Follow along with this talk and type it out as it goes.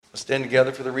Stand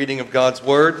together for the reading of God's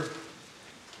Word.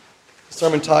 The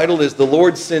sermon title is The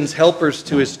Lord Sends Helpers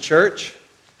to His Church.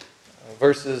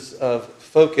 Verses of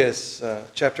focus,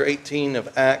 chapter 18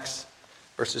 of Acts,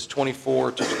 verses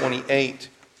 24 to 28.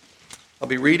 I'll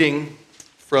be reading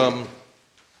from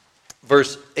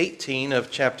verse 18 of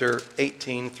chapter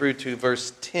 18 through to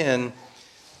verse 10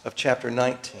 of chapter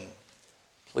 19.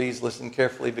 Please listen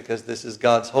carefully because this is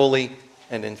God's holy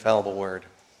and infallible Word.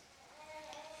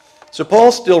 So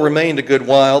Paul still remained a good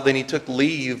while, then he took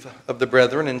leave of the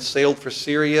brethren and sailed for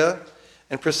Syria,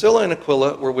 and Priscilla and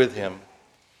Aquila were with him.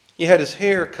 He had his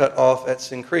hair cut off at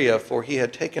Cenchrea, for he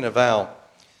had taken a vow.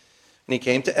 And he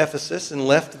came to Ephesus and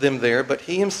left them there, but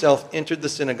he himself entered the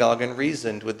synagogue and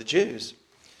reasoned with the Jews.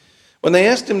 When they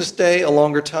asked him to stay a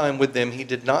longer time with them, he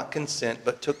did not consent,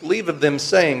 but took leave of them,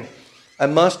 saying, I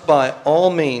must by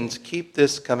all means keep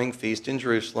this coming feast in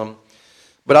Jerusalem,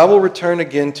 but I will return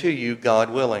again to you, God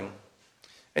willing.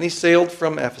 And he sailed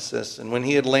from Ephesus, and when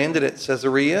he had landed at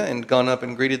Caesarea and gone up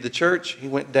and greeted the church, he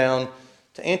went down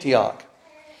to Antioch.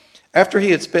 After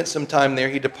he had spent some time there,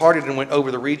 he departed and went over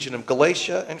the region of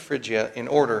Galatia and Phrygia in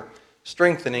order,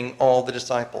 strengthening all the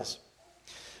disciples.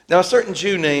 Now a certain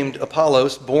Jew named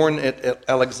Apollos, born at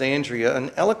Alexandria,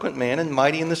 an eloquent man and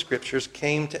mighty in the Scriptures,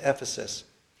 came to Ephesus.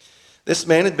 This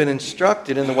man had been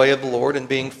instructed in the way of the Lord, and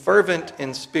being fervent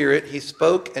in spirit, he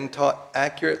spoke and taught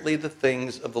accurately the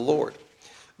things of the Lord,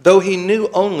 though he knew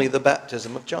only the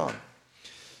baptism of John.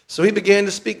 So he began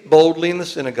to speak boldly in the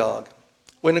synagogue.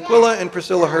 When Aquila and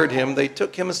Priscilla heard him, they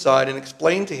took him aside and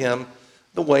explained to him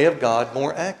the way of God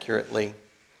more accurately.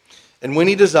 And when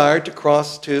he desired to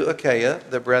cross to Achaia,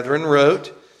 the brethren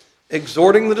wrote,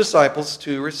 exhorting the disciples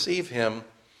to receive him.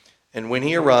 And when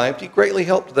he arrived, he greatly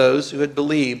helped those who had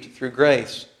believed through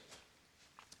grace.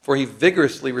 For he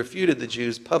vigorously refuted the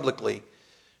Jews publicly,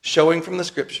 showing from the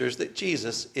Scriptures that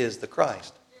Jesus is the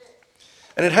Christ.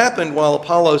 And it happened while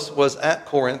Apollos was at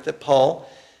Corinth that Paul,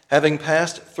 having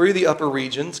passed through the upper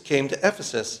regions, came to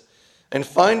Ephesus. And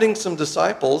finding some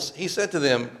disciples, he said to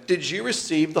them, did you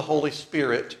receive the Holy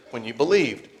Spirit when you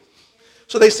believed?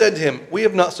 So they said to him, we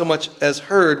have not so much as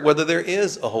heard whether there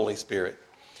is a Holy Spirit.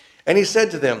 And he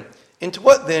said to them, into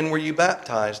what then were you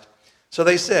baptized? So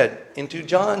they said, into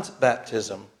John's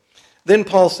baptism. Then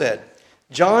Paul said,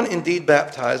 John indeed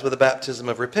baptized with a baptism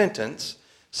of repentance,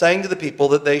 saying to the people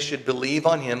that they should believe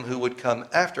on him who would come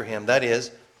after him, that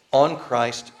is, on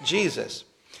Christ Jesus.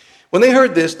 When they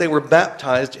heard this, they were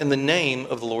baptized in the name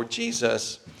of the Lord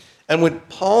Jesus. And when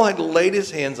Paul had laid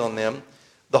his hands on them,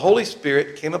 the Holy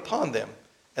Spirit came upon them,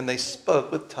 and they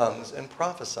spoke with tongues and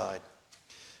prophesied.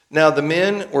 Now the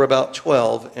men were about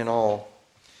 12 in all.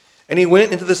 And he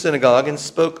went into the synagogue and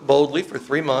spoke boldly for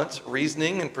 3 months,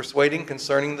 reasoning and persuading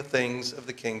concerning the things of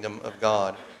the kingdom of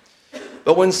God.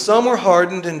 But when some were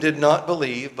hardened and did not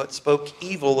believe, but spoke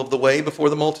evil of the way before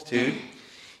the multitude,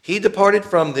 he departed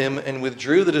from them and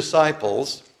withdrew the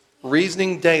disciples,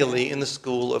 reasoning daily in the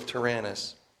school of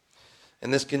Tyrannus.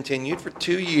 And this continued for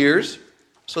 2 years,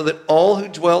 so that all who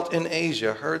dwelt in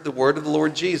Asia heard the word of the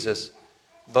Lord Jesus,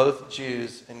 both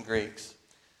Jews and Greeks.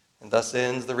 And thus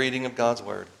ends the reading of God's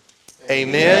word.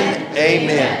 Amen.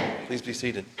 Amen. Please be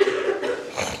seated.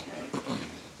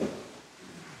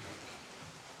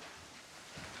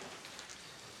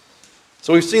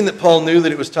 So we've seen that Paul knew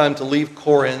that it was time to leave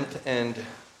Corinth and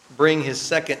bring his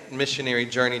second missionary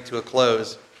journey to a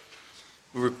close.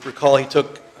 We recall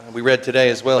we read today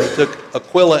as well, he took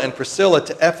Aquila and Priscilla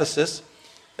to Ephesus,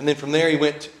 and then from there he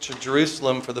went to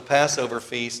Jerusalem for the Passover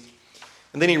feast,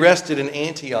 and then he rested in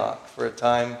Antioch for a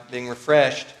time, being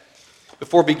refreshed,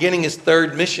 before beginning his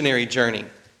third missionary journey,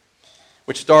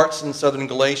 which starts in southern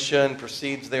Galatia and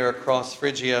proceeds there across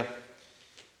Phrygia,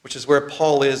 which is where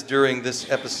Paul is during this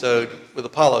episode with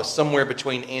Apollos, somewhere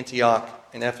between Antioch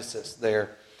and Ephesus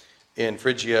there in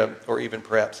Phrygia, or even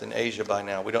perhaps in Asia by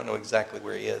now. We don't know exactly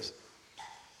where he is.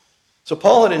 So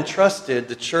Paul had entrusted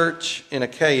the church in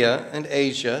Achaia and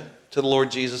Asia to the Lord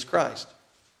Jesus Christ.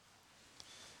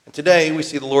 And today we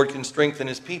see the Lord can strengthen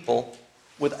his people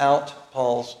without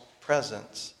Paul's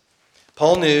presence.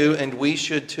 Paul knew, and we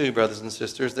should too, brothers and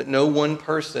sisters, that no one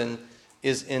person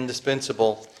is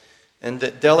indispensable, and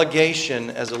that delegation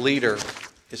as a leader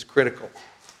is critical.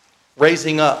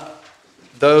 Raising up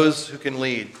those who can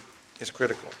lead is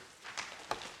critical.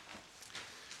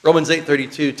 Romans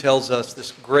 8:32 tells us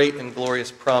this great and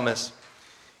glorious promise.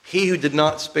 He who did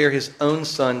not spare his own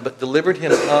son, but delivered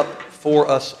him up for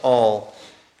us all,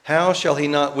 how shall he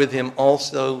not with him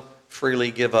also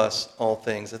freely give us all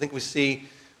things? I think we see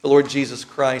the Lord Jesus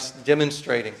Christ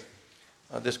demonstrating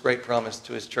this great promise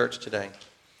to his church today.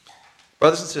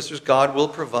 Brothers and sisters, God will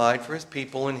provide for his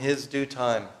people in his due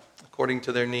time, according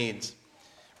to their needs.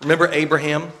 Remember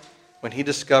Abraham when he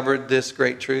discovered this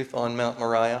great truth on Mount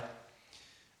Moriah?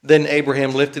 Then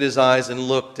Abraham lifted his eyes and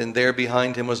looked, and there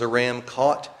behind him was a ram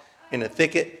caught in a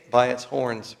thicket by its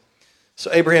horns. So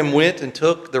Abraham went and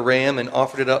took the ram and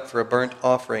offered it up for a burnt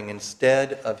offering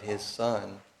instead of his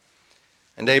son.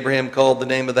 And Abraham called the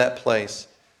name of that place,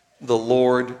 "The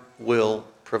Lord will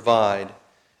provide."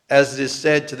 As it is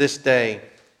said to this day,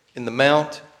 "In the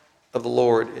mount of the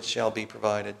Lord it shall be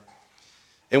provided."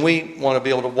 And we want to be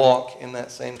able to walk in that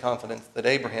same confidence that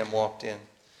Abraham walked in.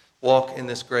 Walk in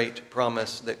this great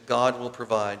promise that God will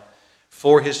provide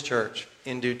for his church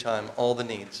in due time all the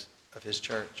needs of his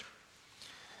church.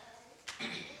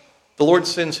 The Lord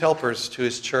sends helpers to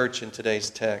his church in today's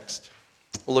text.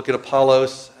 We'll look at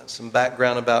Apollos, some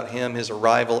background about him, his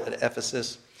arrival at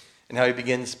Ephesus, and how he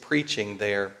begins preaching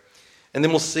there. And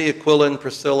then we'll see Aquila and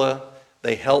Priscilla.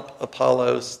 They help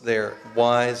Apollos. They're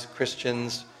wise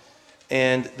Christians.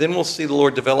 And then we'll see the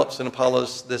Lord develops in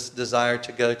Apollos this desire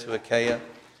to go to Achaia,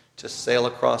 to sail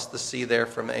across the sea there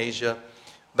from Asia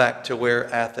back to where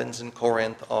Athens and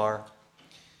Corinth are.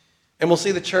 And we'll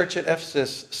see the church at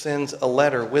Ephesus sends a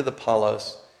letter with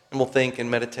Apollos, and we'll think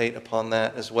and meditate upon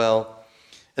that as well.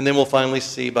 And then we'll finally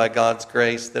see by God's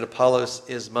grace that Apollos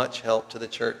is much help to the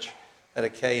church at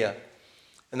Achaia.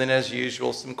 And then as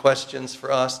usual, some questions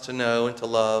for us to know and to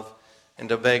love and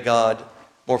to obey God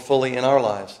more fully in our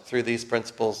lives through these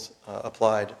principles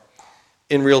applied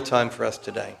in real time for us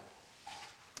today.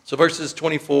 So verses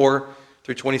 24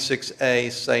 through 26a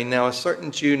say, "Now a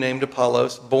certain Jew named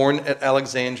Apollos, born at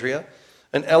Alexandria,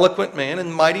 an eloquent man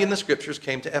and mighty in the Scriptures,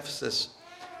 came to Ephesus.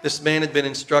 This man had been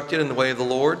instructed in the way of the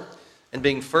Lord, and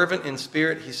being fervent in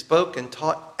spirit, he spoke and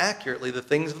taught accurately the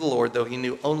things of the Lord, though he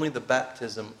knew only the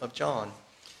baptism of John.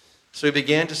 So he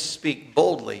began to speak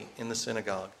boldly in the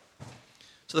synagogue."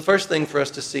 So the first thing for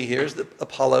us to see here is that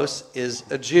Apollos is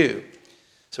a Jew.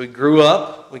 So he grew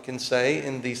up, we can say,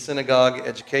 in the synagogue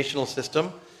educational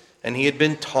system, and he had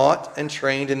been taught and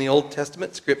trained in the Old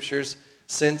Testament scriptures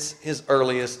since his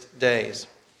earliest days.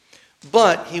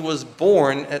 But he was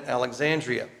born at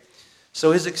Alexandria.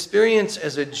 So his experience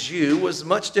as a Jew was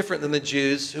much different than the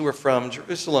Jews who were from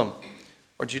Jerusalem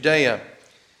or Judea.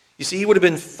 You see, he would have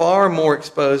been far more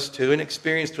exposed to and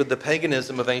experienced with the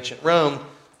paganism of ancient Rome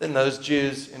than those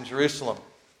Jews in Jerusalem.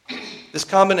 This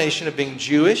combination of being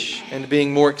Jewish and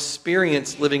being more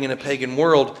experienced living in a pagan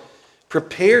world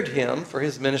prepared him for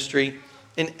his ministry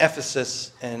in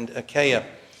Ephesus and Achaia.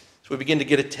 So we begin to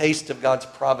get a taste of God's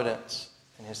providence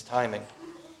and his timing.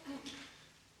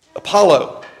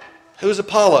 Apollo. Who's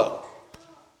Apollo?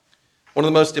 One of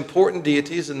the most important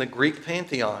deities in the Greek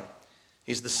pantheon.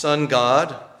 He's the sun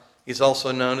god. He's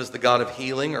also known as the god of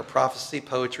healing or prophecy,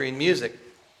 poetry, and music.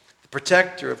 The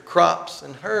protector of crops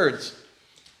and herds.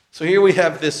 So here we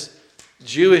have this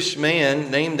Jewish man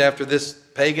named after this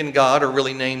pagan god, or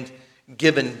really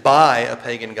given by a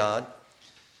pagan god.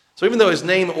 So even though his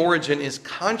name origin is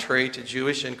contrary to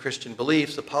Jewish and Christian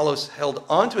beliefs, Apollos held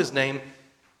onto his name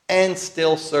and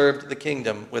still served the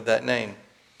kingdom with that name.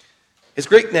 His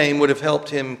Greek name would have helped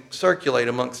him circulate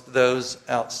amongst those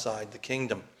outside the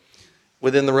kingdom.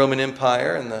 Within the Roman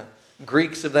Empire and the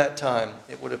Greeks of that time,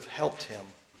 it would have helped him.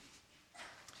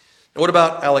 Now, what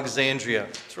about Alexandria?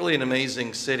 It's really an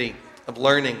amazing city of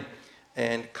learning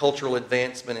and cultural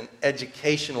advancement and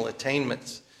educational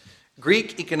attainments.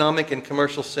 Greek economic and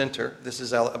commercial center, this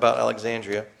is about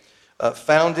Alexandria,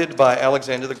 founded by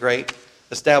Alexander the Great,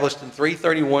 established in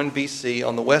 331 BC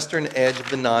on the western edge of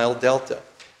the Nile Delta.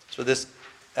 So this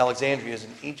Alexandria is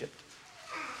in Egypt.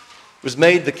 It was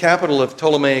made the capital of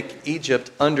Ptolemaic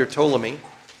Egypt under Ptolemy.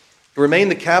 It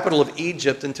remained the capital of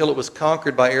Egypt until it was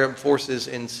conquered by Arab forces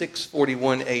in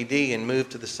 641 AD and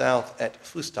moved to the south at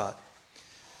Fustat.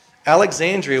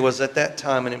 Alexandria was at that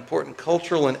time an important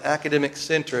cultural and academic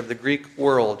center of the Greek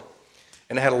world,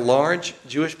 and it had a large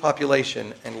Jewish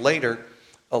population and later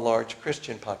a large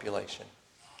Christian population.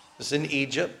 This is in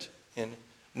Egypt, in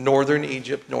northern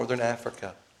Egypt, northern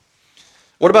Africa.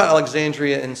 What about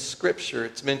Alexandria in Scripture?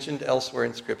 It's mentioned elsewhere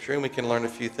in Scripture, and we can learn a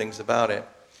few things about it.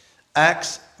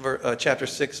 Acts chapter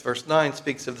 6, verse 9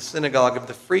 speaks of the synagogue of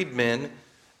the freedmen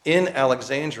in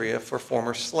Alexandria for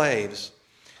former slaves.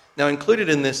 Now, included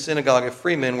in this synagogue of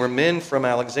freedmen were men from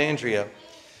Alexandria.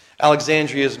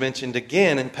 Alexandria is mentioned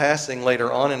again in passing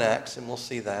later on in Acts, and we'll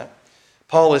see that.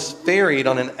 Paul is ferried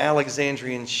on an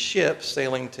Alexandrian ship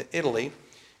sailing to Italy,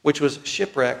 which was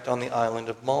shipwrecked on the island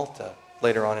of Malta,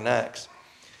 later on in Acts.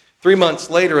 3 months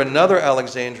later, another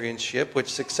Alexandrian ship, which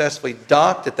successfully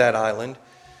docked at that island,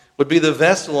 would be the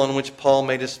vessel on which Paul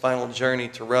made his final journey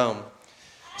to Rome.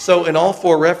 So in all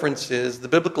four references, the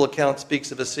biblical account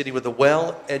speaks of a city with a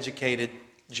well-educated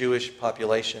Jewish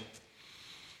population.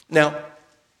 Now,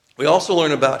 we also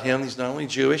learn about him. He's not only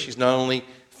Jewish, he's not only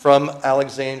from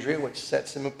Alexandria, which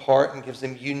sets him apart and gives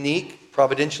him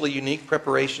providentially unique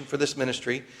preparation for this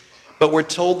ministry, but we're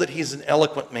told that he's an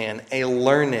eloquent man, a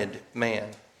learned man.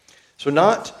 So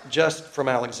not just from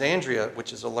Alexandria,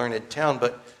 which is a learned town,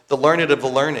 but the learned of the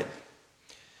learned.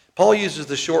 Paul uses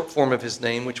the short form of his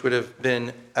name, which would have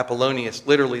been Apollonius.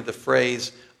 Literally, the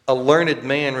phrase, a learned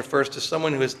man, refers to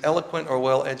someone who is eloquent or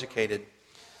well-educated.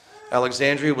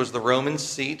 Alexandria was the Roman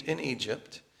seat in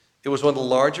Egypt. It was one of the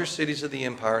larger cities of the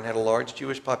empire and had a large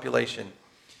Jewish population,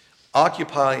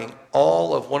 occupying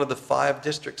all of one of the 5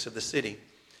 districts of the city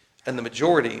and the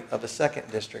majority of the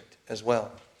 2nd district as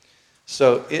well.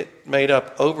 So it made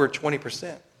up over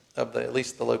 20% of at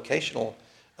least the locational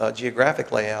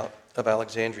geographic layout of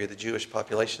Alexandria, the Jewish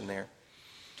population there.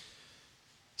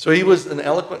 So he was an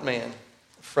eloquent man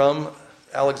from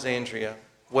Alexandria,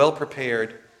 well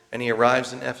prepared, and he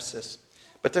arrives in Ephesus.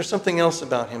 But there's something else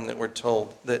about him that we're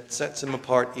told that sets him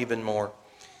apart even more.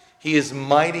 He is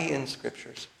mighty in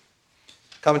Scriptures.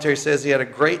 Commentary says he had a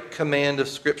great command of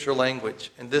Scripture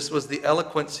language, and this was the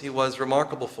eloquence he was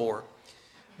remarkable for,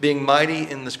 being mighty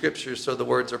in the Scriptures so the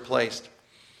words are placed.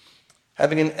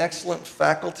 Having an excellent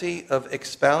faculty of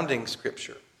expounding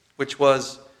Scripture, which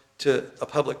was to a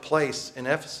public place in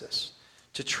Ephesus,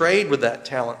 to trade with that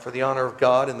talent for the honor of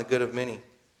God and the good of many.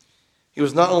 He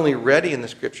was not only ready in the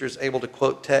Scriptures, able to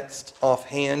quote texts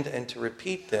offhand and to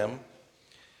repeat them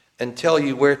and tell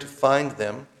you where to find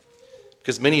them,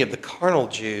 because many of the carnal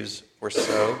Jews were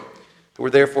so, who were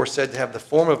therefore said to have the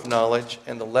form of knowledge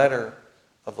and the letter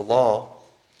of the law.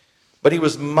 But he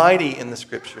was mighty in the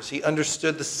Scriptures. He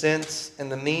understood the sense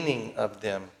and the meaning of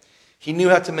them. He knew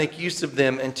how to make use of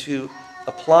them and to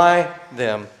apply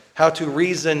them, how to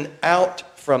reason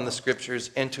out from the Scriptures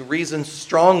and to reason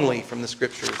strongly from the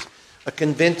Scriptures. A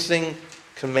convincing,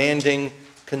 commanding,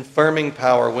 confirming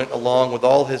power went along with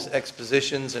all his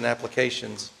expositions and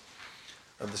applications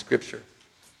of the Scripture.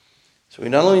 So he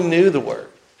not only knew the Word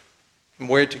and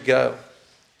where to go,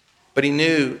 but he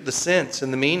knew the sense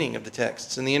and the meaning of the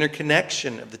texts and the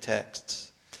interconnection of the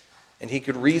texts. And he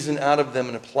could reason out of them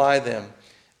and apply them.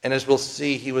 And as we'll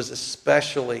see, he was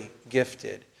especially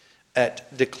gifted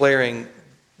at declaring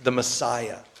the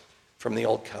Messiah from the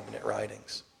Old Covenant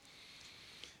writings.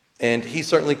 And he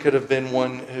certainly could have been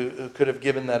one who could have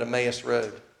given that Emmaus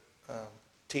Road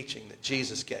teaching that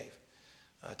Jesus gave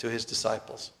to his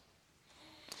disciples.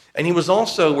 And he was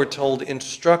also, we're told,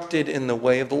 instructed in the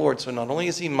way of the Lord. So not only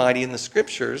is he mighty in the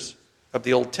Scriptures of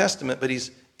the Old Testament, but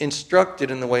he's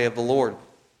instructed in the way of the Lord.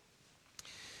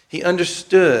 He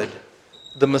understood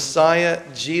the Messiah,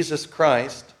 Jesus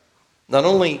Christ, not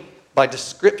only by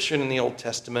description in the Old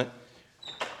Testament,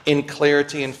 in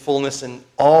clarity and fullness and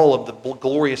all of the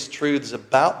glorious truths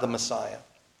about the Messiah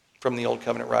from the Old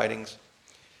Covenant writings,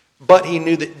 but he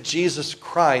knew that Jesus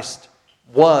Christ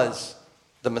was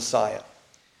the Messiah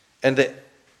and that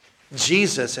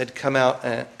Jesus had come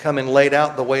and laid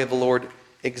out the way of the Lord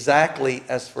exactly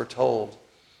as foretold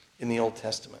in the Old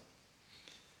Testament.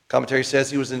 Commentary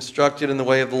says he was instructed in the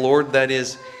way of the Lord, that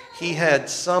is, he had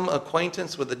some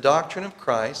acquaintance with the doctrine of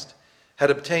Christ,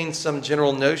 had obtained some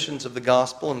general notions of the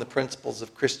gospel and the principles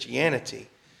of Christianity,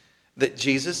 that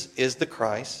Jesus is the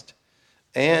Christ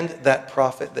and that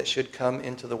prophet that should come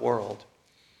into the world.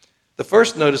 The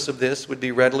first notice of this would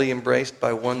be readily embraced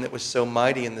by one that was so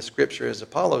mighty in the Scripture as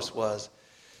Apollos was,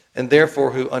 and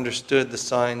therefore who understood the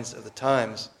signs of the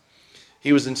times.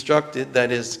 He was instructed,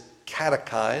 that is,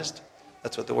 catechized,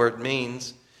 that's what the word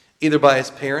means, either by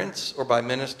his parents or by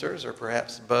ministers or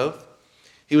perhaps both.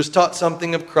 He was taught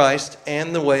something of Christ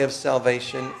and the way of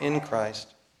salvation in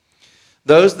Christ.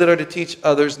 Those that are to teach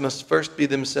others must first be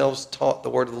themselves taught the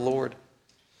word of the Lord,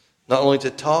 not only to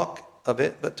talk of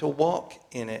it, but to walk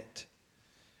in it.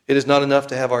 It is not enough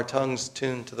to have our tongues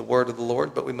tuned to the word of the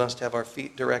Lord, but we must have our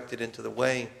feet directed into the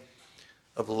way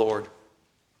of the Lord.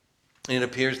 And it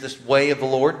appears this way of the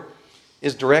Lord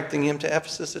is directing him to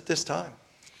Ephesus at this time.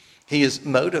 He is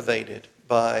motivated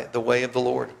by the way of the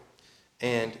Lord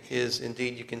and is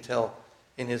indeed, you can tell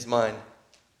in his mind,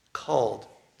 called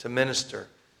to minister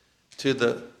to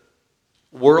the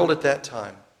world at that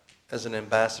time as an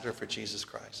ambassador for Jesus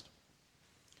Christ.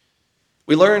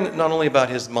 We learn not only about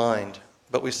his mind,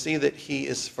 but we see that he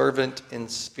is fervent in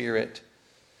spirit.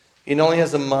 He not only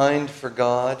has a mind for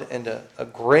God and a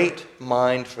great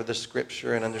mind for the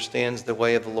Scripture and understands the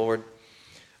way of the Lord,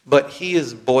 but he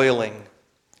is boiling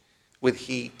with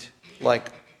heat,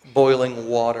 like boiling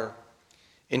water,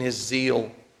 in his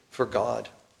zeal for God.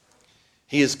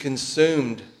 He is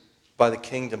consumed by the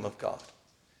kingdom of God.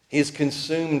 He is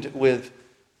consumed with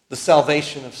the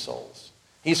salvation of souls.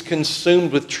 He's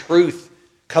consumed with truth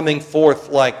coming forth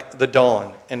like the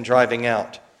dawn and driving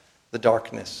out the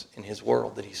darkness in his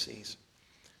world that he sees.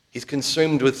 He's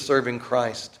consumed with serving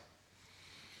Christ.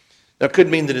 Now, it could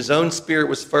mean that his own spirit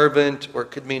was fervent, or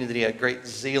it could mean that he had great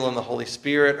zeal in the Holy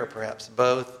Spirit, or perhaps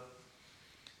both.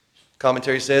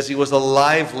 Commentary says he was a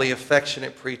lively,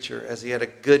 affectionate preacher. As he had a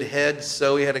good head,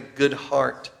 so he had a good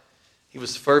heart. He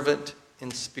was fervent in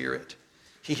spirit.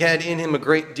 He had in him a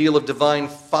great deal of divine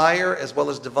fire as well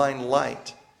as divine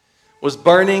light. Was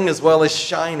burning as well as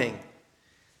shining.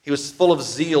 He was full of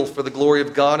zeal for the glory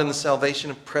of God and the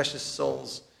salvation of precious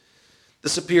souls.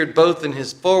 This appeared both in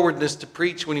his forwardness to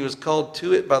preach when he was called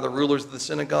to it by the rulers of the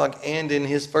synagogue and in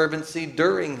his fervency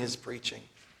during his preaching.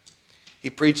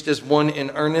 He preached as one in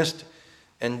earnest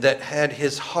and that had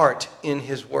his heart in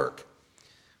his work.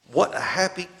 What a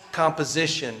happy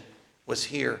composition was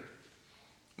here.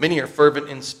 Many are fervent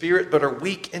in spirit but are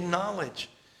weak in knowledge.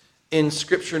 In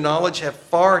Scripture knowledge have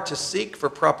far to seek for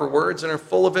proper words and are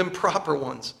full of improper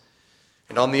ones.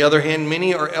 And on the other hand,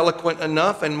 many are eloquent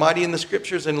enough and mighty in the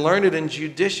Scriptures and learned and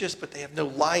judicious, but they have no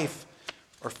life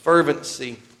or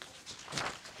fervency.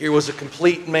 Here was a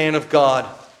complete man of God,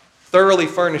 thoroughly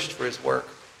furnished for his work,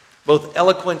 both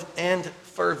eloquent and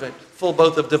fervent, full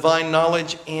both of divine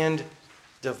knowledge and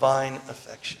divine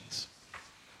affections.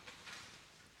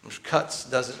 This cuts,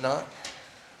 does it not?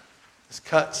 This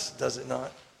cuts, does it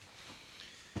not?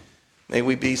 May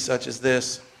we be such as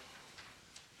this.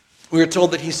 We are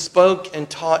told that he spoke and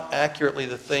taught accurately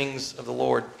the things of the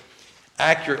Lord.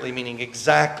 Accurately meaning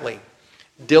exactly,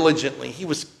 diligently. He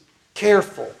was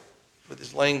careful with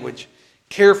his language,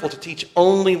 careful to teach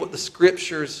only what the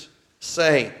Scriptures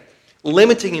say,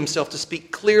 limiting himself to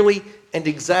speak clearly and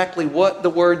exactly what the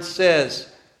Word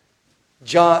says,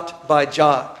 jot by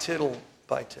jot, tittle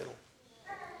by tittle.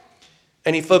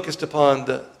 And he focused upon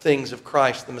the things of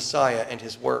Christ, the Messiah, and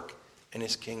his work and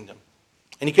his kingdom.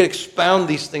 And he could expound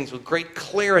these things with great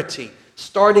clarity,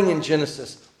 starting in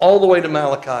Genesis all the way to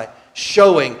Malachi,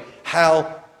 showing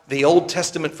how the Old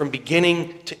Testament from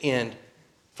beginning to end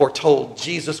foretold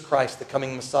Jesus Christ, the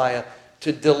coming Messiah,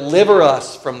 to deliver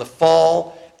us from the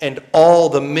fall and all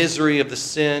the misery of the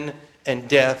sin and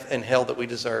death and hell that we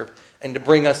deserve, and to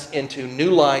bring us into new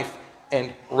life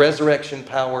and resurrection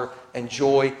power and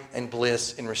joy and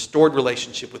bliss in restored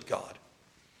relationship with God.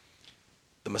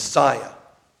 The Messiah.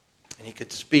 And he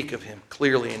could speak of him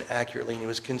clearly and accurately. And he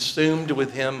was consumed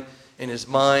with him in his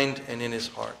mind and in his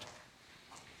heart.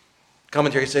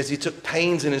 Commentary says he took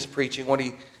pains in his preaching. What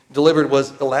he delivered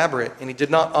was elaborate. And he did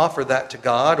not offer that to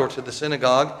God or to the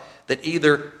synagogue that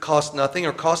either cost nothing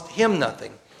or cost him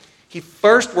nothing. He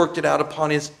first worked it out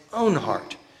upon his own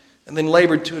heart and then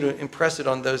labored to impress it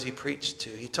on those he preached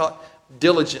to. He taught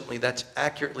diligently. That's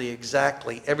accurately,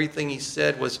 exactly. Everything he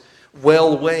said was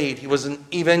well weighed. He was an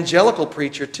evangelical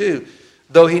preacher too.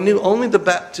 Though he knew only the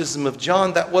baptism of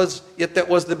John, that was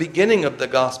the beginning of the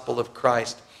gospel of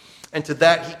Christ. And to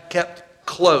that he kept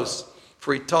close,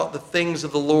 for he taught the things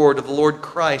of the Lord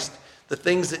Christ, the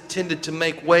things that tended to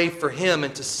make way for him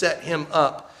and to set him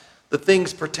up. The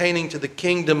things pertaining to the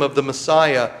kingdom of the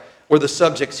Messiah were the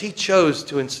subjects he chose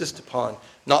to insist upon.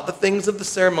 Not the things of the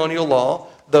ceremonial law,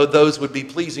 though those would be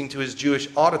pleasing to his Jewish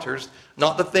auditors.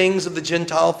 Not the things of the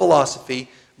Gentile philosophy,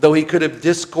 though he could have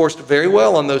discoursed very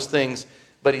well on those things.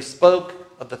 But he spoke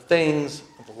of the things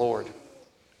of the Lord.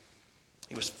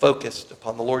 He was focused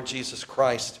upon the Lord Jesus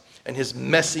Christ and his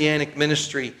messianic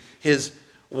ministry, his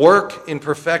work in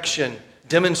perfection,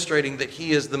 demonstrating that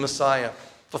he is the Messiah,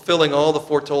 fulfilling all the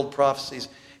foretold prophecies.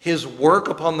 His work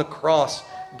upon the cross,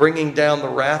 bringing down the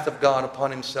wrath of God upon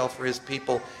himself for his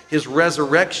people. His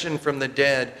resurrection from the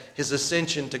dead, his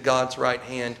ascension to God's right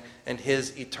hand, and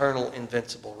his eternal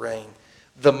invincible reign.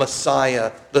 The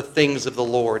Messiah, the things of the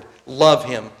Lord. Love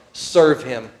him, serve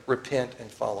him, repent,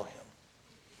 and follow him.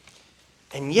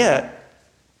 And yet,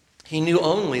 he knew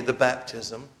only the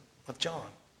baptism of John.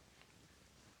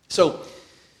 So,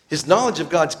 his knowledge of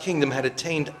God's kingdom had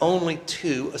attained only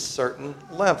to a certain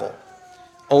level.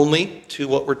 Only to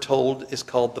what we're told is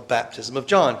called the baptism of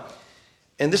John.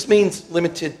 And this means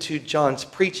limited to John's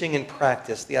preaching and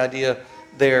practice. The idea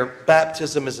there,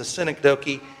 baptism is a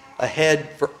synecdoche, a head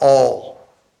for all.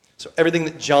 So everything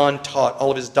that John taught,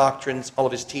 all of his doctrines, all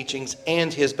of his teachings,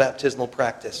 and his baptismal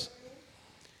practice.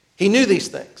 He knew these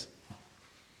things.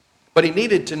 But he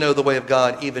needed to know the way of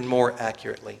God even more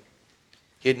accurately.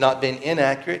 He had not been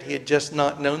inaccurate. He had just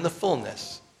not known the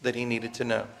fullness that he needed to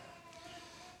know.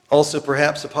 Also,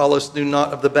 perhaps Apollos knew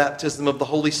not of the baptism of the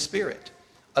Holy Spirit,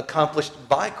 accomplished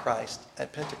by Christ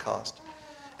at Pentecost.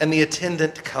 and the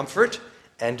attendant comfort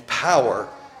and power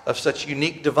of such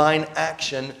unique divine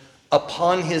action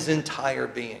upon his entire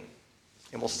being.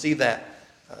 And we'll see that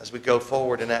as we go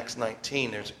forward in Acts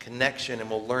 19. There's a connection, and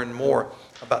we'll learn more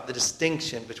about the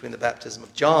distinction between the baptism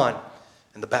of John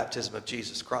and the baptism of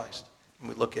Jesus Christ. And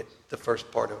we look at the first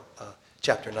part of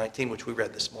chapter 19, which we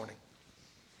read this morning.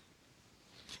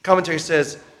 Commentary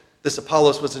says, this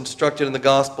Apollos was instructed in the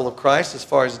gospel of Christ as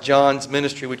far as John's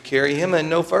ministry would carry him, and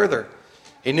no further.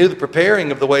 He knew the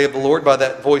preparing of the way of the Lord by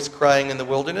that voice crying in the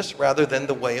wilderness rather than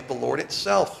the way of the Lord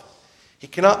itself. He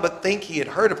cannot but think he had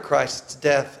heard of Christ's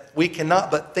death. We cannot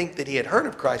but think that he had heard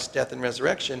of Christ's death and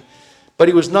resurrection, but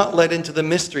he was not led into the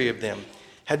mystery of them,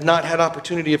 had not had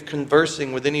opportunity of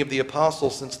conversing with any of the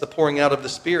apostles since the pouring out of the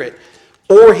Spirit,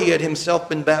 or he had himself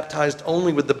been baptized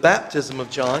only with the baptism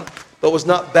of John, but was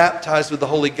not baptized with the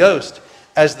Holy Ghost,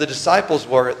 as the disciples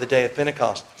were at the day of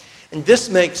Pentecost. And this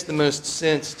makes the most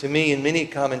sense to me in many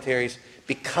commentaries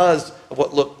because of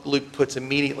what Luke puts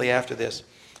immediately after this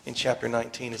in chapter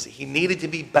 19, is that he needed to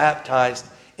be baptized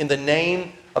in the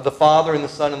name of the Father and the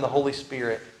Son and the Holy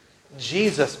Spirit.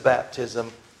 Jesus'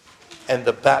 baptism and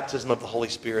the baptism of the Holy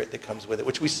Spirit that comes with it,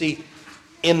 which we see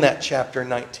in that chapter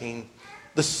 19,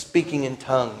 the speaking in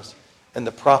tongues and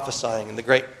the prophesying and the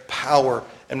great power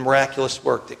and miraculous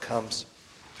work that comes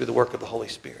through the work of the Holy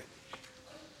Spirit.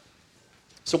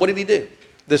 So what did he do?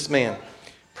 This man,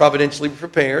 providentially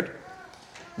prepared,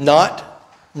 not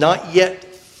yet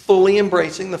fully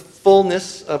embracing the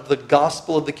fullness of the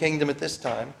gospel of the kingdom at this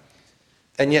time,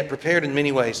 and yet prepared in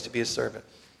many ways to be a servant.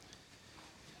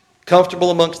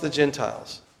 Comfortable amongst the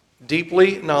Gentiles,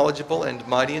 deeply knowledgeable and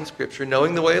mighty in Scripture,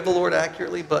 knowing the way of the Lord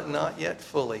accurately, but not yet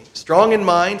fully. Strong in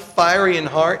mind, fiery in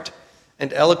heart,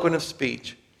 and eloquent of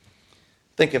speech.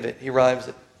 Think of it, he arrives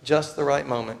at just the right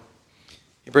moment.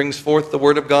 He brings forth the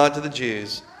word of God to the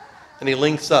Jews, and he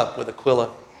links up with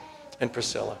Aquila and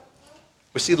Priscilla.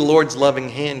 We see the Lord's loving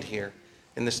hand here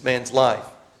in this man's life.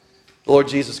 The Lord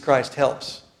Jesus Christ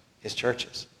helps his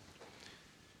churches.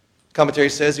 Commentary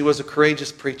says he was a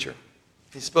courageous preacher.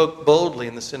 He spoke boldly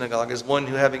in the synagogue as one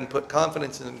who, having put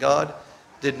confidence in God,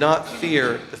 did not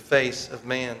fear the face of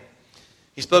man.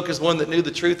 He spoke as one that knew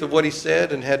the truth of what he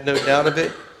said and had no doubt of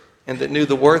it, and that knew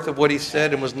the worth of what he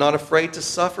said and was not afraid to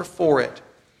suffer for it.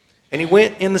 And he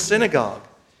went in the synagogue,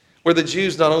 where the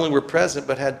Jews not only were present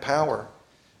but had power.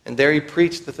 And there he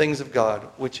preached the things of God,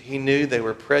 which he knew they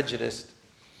were prejudiced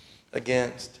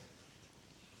against.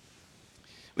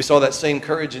 We saw that same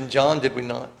courage in John, did we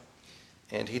not?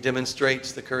 And he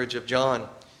demonstrates the courage of John,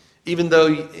 even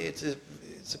though it's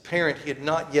apparent he had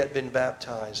not yet been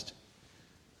baptized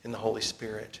in the Holy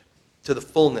Spirit to the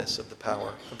fullness of the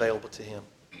power available to him.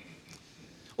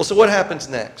 Well, so what happens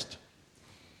next?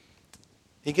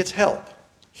 He gets help.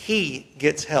 He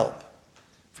gets help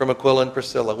from Aquila and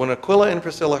Priscilla. When Aquila and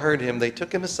Priscilla heard him, they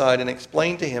took him aside and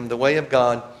explained to him the way of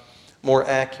God more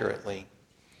accurately.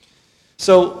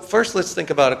 So first let's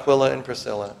think about Aquila and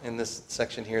Priscilla in this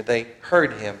section here. They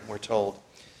heard him, we're told.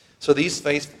 So these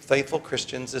faithful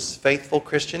Christians, this faithful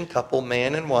Christian couple,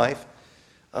 man and wife,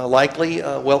 likely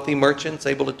wealthy merchants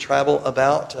able to travel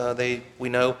about. We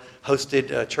know,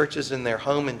 hosted churches in their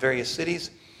home in various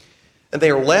cities. And they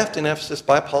are left in Ephesus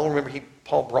by Paul. Remember,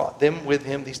 Paul brought them with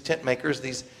him, these tent makers,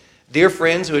 these dear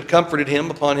friends who had comforted him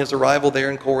upon his arrival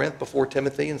there in Corinth before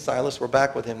Timothy and Silas were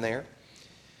back with him there.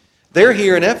 They're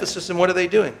here in Ephesus, and what are they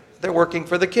doing? They're working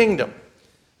for the kingdom.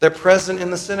 They're present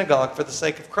in the synagogue for the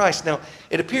sake of Christ. Now,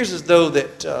 it appears as though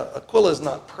that Aquila is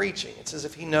not preaching. It's as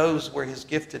if he knows where his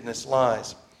giftedness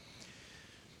lies.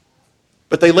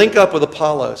 But they link up with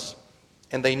Apollos,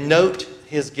 and they note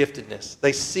his giftedness.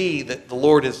 They see that the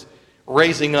Lord is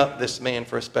raising up this man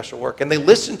for a special work. And they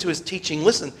listen to his teaching.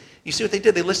 Listen, you see what they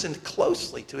did? They listened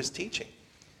closely to his teaching.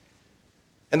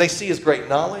 And they see his great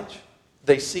knowledge.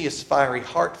 They see his fiery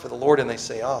heart for the Lord, and they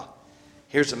say,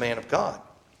 here's a man of God.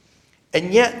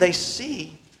 And yet they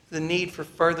see the need for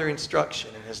further instruction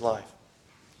in his life.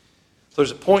 So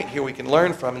there's a point here we can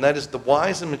learn from, and that is the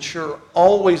wise and mature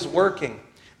always working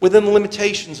within the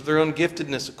limitations of their own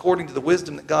giftedness according to the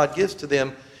wisdom that God gives to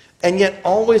them, and yet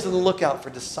always on the lookout for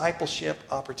discipleship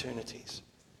opportunities.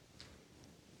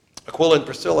 Aquila and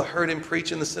Priscilla heard him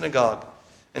preach in the synagogue,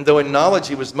 and though in knowledge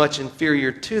he was much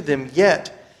inferior to them,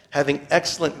 yet, having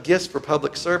excellent gifts for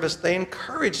public service, they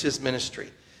encouraged his ministry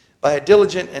by a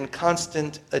diligent and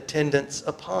constant attendance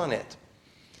upon it.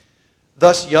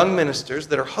 Thus, young ministers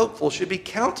that are hopeful should be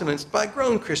countenanced by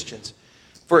grown Christians,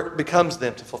 for it becomes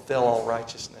them to fulfill all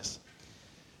righteousness.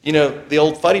 You know, the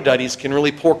old fuddy-duddies can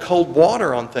really pour cold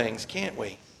water on things, can't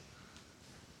we?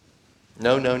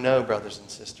 No, brothers and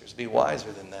sisters. Be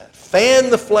wiser than that.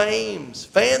 Fan the flames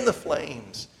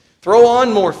Throw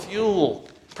on more fuel.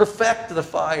 Perfect the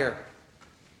fire.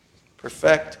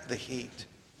 Perfect the heat.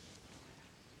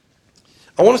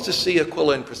 I want us to see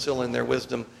Aquila and Priscilla in their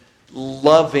wisdom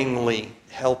lovingly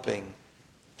helping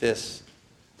this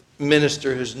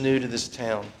minister who's new to this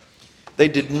town. They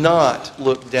did not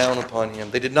look down upon him.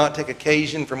 They did not take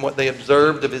occasion from what they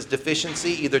observed of his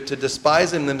deficiency, either to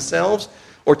despise him themselves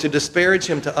or to disparage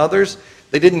him to others.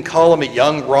 They didn't call him a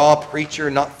young, raw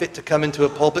preacher, not fit to come into a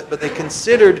pulpit, but they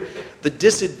considered the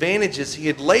disadvantages he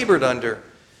had labored under,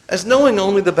 as knowing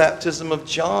only the baptism of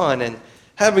John and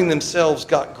having themselves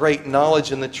got great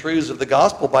knowledge in the truths of the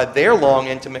gospel by their long,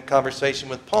 intimate conversation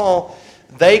with Paul.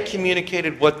 They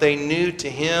communicated what they knew to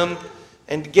him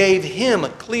and gave him a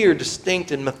clear,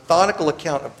 distinct, and methodical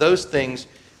account of those things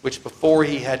which before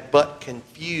he had but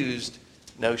confused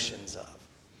notions of.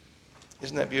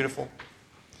 Isn't that beautiful?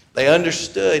 They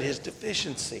understood his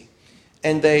deficiency,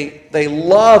 and they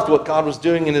loved what God was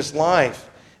doing in his life.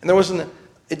 And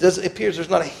it appears there's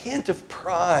not a hint of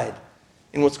pride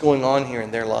in what's going on here in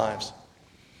their lives.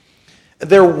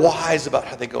 They're wise about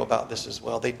how they go about this as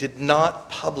well. They did not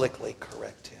publicly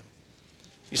correct him.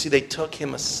 You see, they took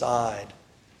him aside.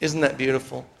 Isn't that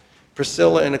beautiful?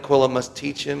 Priscilla and Aquila must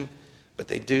teach him, but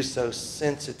they do so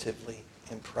sensitively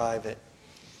in private.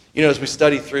 You know, as we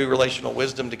study through relational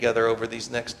wisdom together over these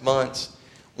next months,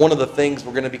 one of the things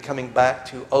we're going to be coming back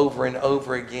to over and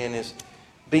over again is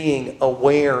being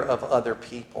aware of other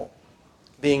people.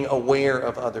 Being aware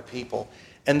of other people.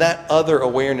 And that other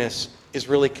awareness is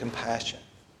really compassion.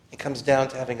 It comes down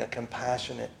to having a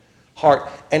compassionate heart.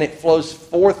 And it flows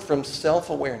forth from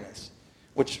self-awareness,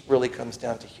 which really comes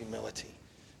down to humility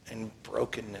and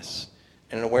brokenness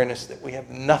and an awareness that we have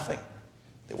nothing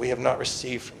that we have not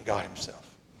received from God himself.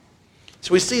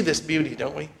 So we see this beauty,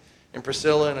 don't we, in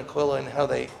Priscilla and Aquila and how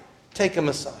they take him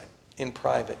aside in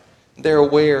private. They're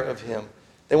aware of him.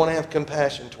 They want to have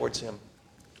compassion towards him.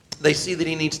 They see that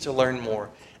he needs to learn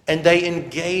more. And they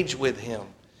engage with him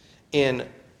in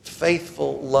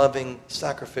faithful, loving,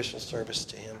 sacrificial service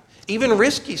to him. Even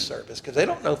risky service, because they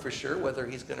don't know for sure whether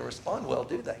he's going to respond well,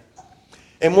 do they?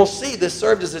 And we'll see this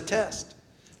served as a test,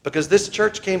 because this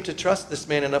church came to trust this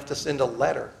man enough to send a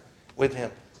letter with him.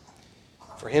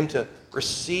 For him to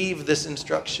receive this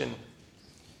instruction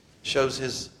shows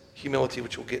his humility,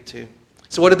 which we'll get to.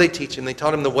 So what did they teach him? They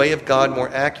taught him the way of God more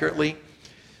accurately.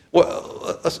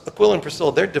 Well, Aquila and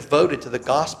Priscilla, they're devoted to the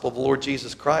gospel of the Lord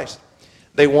Jesus Christ.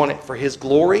 They want it for his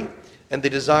glory, and they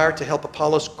desire to help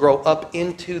Apollos grow up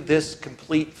into this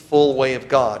complete, full way of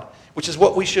God, which is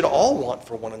what we should all want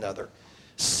for one another.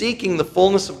 Seeking the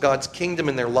fullness of God's kingdom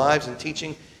in their lives and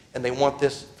teaching, and they want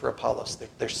this for Apollos.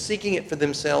 They're seeking it for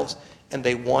themselves, and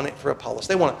they want it for Apollos.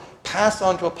 They want to pass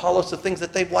on to Apollos the things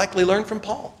that they've likely learned from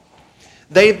Paul.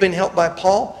 They've been helped by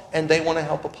Paul, and they want to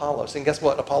help Apollos. And guess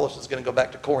what? Apollos is going to go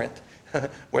back to Corinth,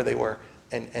 where they were,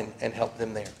 and help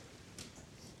them there.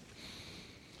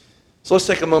 So let's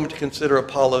take a moment to consider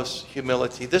Apollos'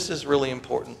 humility. This is really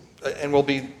important. And we'll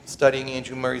be studying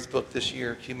Andrew Murray's book this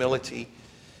year, Humility.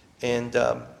 And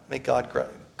may God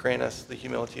grant us the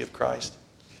humility of Christ.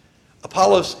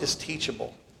 Apollos is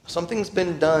teachable. Something's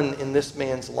been done in this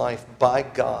man's life by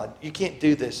God. You can't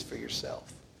do this for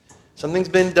yourself. Something's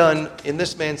been done in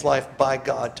this man's life by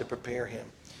God to prepare him.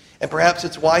 And perhaps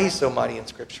it's why he's so mighty in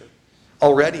Scripture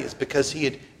already, is because he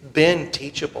had been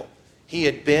teachable. He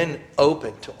had been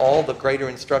open to all the greater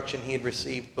instruction he had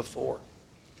received before.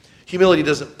 Humility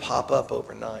doesn't pop up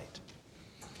overnight.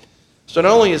 So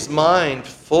not only is mind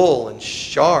full and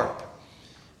sharp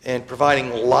and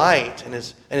providing light, and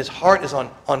his heart is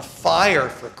on fire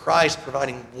for Christ,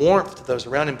 providing warmth to those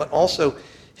around him, but also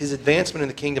his advancement in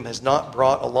the kingdom has not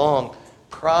brought along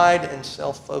pride and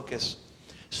self-focus.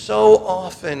 So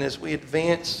often as we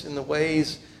advance in the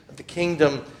ways of the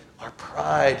kingdom, our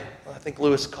pride, I think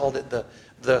Lewis called it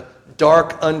the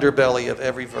dark underbelly of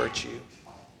every virtue,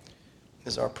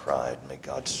 is our pride. May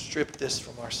God strip this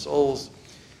from our souls.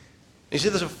 You see,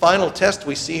 there's a final test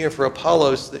we see here for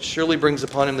Apollos that surely brings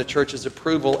upon him the church's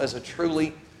approval as a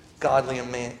truly godly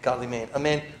man, a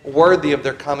man worthy of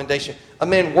their commendation, a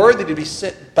man worthy to be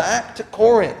sent back to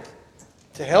Corinth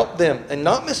to help them and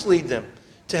not mislead them,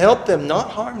 to help them,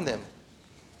 not harm them.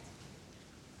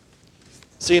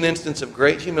 See an instance of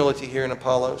great humility here in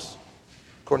Apollos,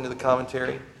 according to the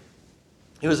commentary.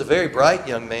 He was a very bright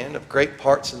young man of great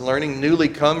parts and learning, newly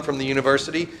come from the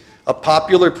university, a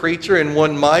popular preacher, and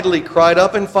one mightily cried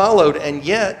up and followed, and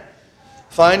yet,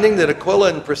 finding that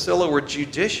Aquila and Priscilla were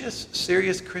judicious,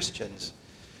 serious Christians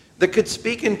that could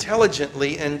speak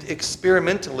intelligently and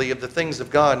experimentally of the things of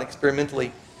God, and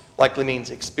experimentally likely means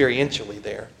experientially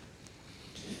there.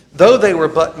 Though they were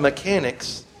but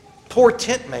mechanics, poor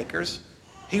tent makers,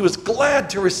 he was glad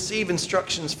to receive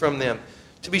instructions from them,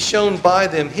 to be shown by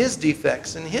them his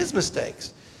defects and his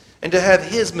mistakes, and to have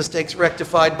his mistakes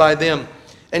rectified by them,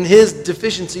 and his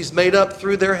deficiencies made up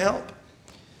through their help.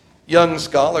 Young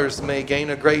scholars may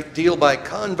gain a great deal by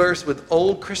converse with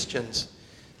old Christians,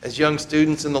 as young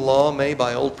students in the law may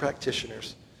by old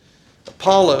practitioners.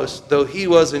 Apollos, though he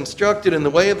was instructed in the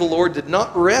way of the Lord, did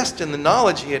not rest in the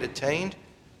knowledge he had attained,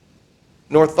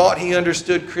 nor thought he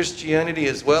understood Christianity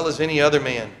as well as any other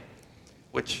man,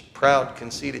 which proud,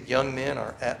 conceited young men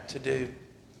are apt to do.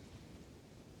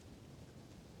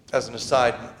 As an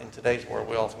aside, in today's world,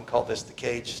 we often call this the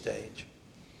cage stage.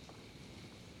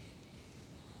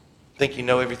 Think you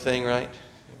know everything, right?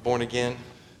 You're born again.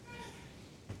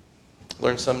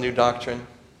 Learn some new doctrine.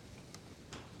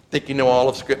 Think you know all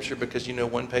of Scripture because you know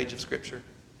one page of Scripture.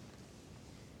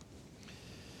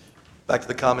 Back to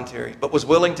the commentary. But was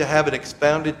willing to have it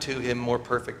expounded to him more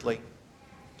perfectly.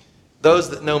 Those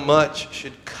that know much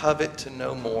should covet to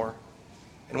know more,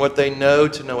 and what they know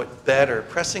to know it better,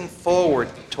 pressing forward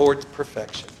towards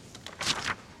perfection.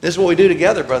 This is what we do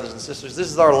together, brothers and sisters. This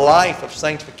is our life of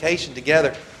sanctification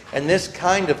together. And this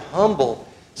kind of humble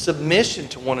submission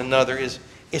to one another is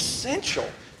essential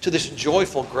to this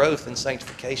joyful growth in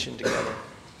sanctification together.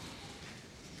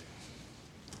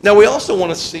 Now, we also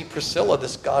want to see Priscilla,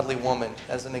 this godly woman,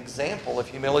 as an example of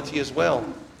humility as well.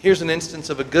 Here's an instance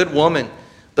of a good woman,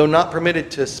 though not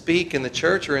permitted to speak in the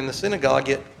church or in the synagogue,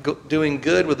 yet doing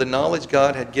good with the knowledge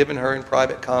God had given her in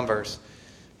private converse.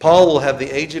 Paul will have the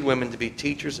aged women to be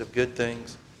teachers of good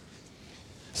things.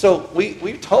 So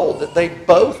we're told that they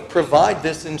both provide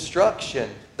this instruction.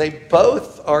 They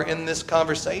both are in this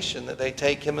conversation that they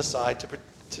take him aside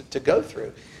to go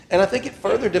through. And I think it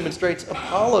further demonstrates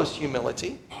Apollos'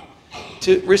 humility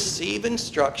to receive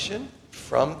instruction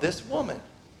from this woman.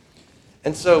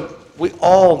 And so we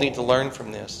all need to learn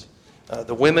from this.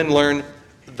 The women learn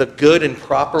the good and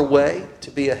proper way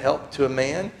to be a help to a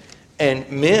man,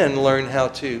 and men learn how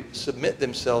to submit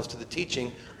themselves to the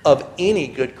teaching of any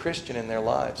good Christian in their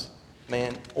lives,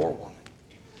 man or woman.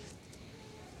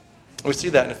 We see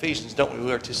that in Ephesians, don't we?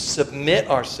 We are to submit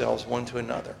ourselves one to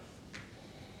another.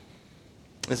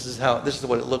 This is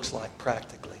what it looks like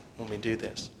practically when we do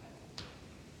this.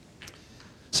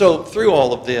 So through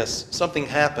all of this, something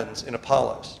happens in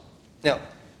Apollos. Now,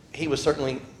 he would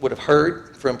have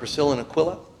heard from Priscilla and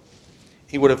Aquila.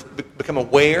 He would have become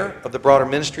aware of the broader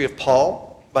ministry of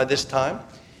Paul by this time,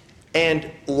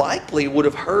 and likely would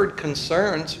have heard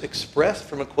concerns expressed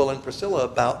from Aquila and Priscilla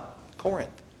about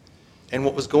Corinth and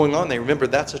what was going on there. Remember,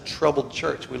 that's a troubled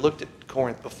church. We looked at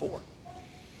Corinth before.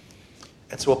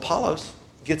 And so Apollos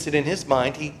gets it in his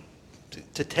mind.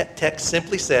 Text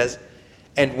simply says,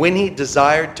 and when he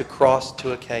desired to cross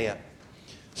to Achaia.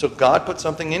 So God put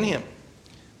something in him.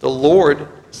 The Lord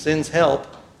sends help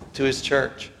to his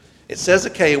church. It says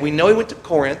Achaia. We know he went to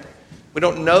Corinth. We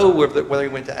don't know whether he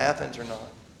went to Athens or not.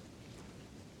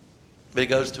 But he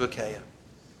goes to Achaia.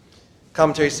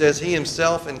 Commentary says, he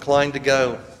himself inclined to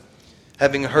go.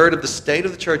 Having heard of the state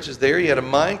of the churches there, he had a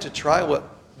mind to try what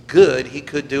good he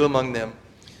could do among them.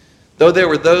 Though there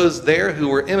were those there who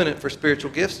were eminent for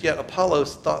spiritual gifts, yet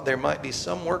Apollos thought there might be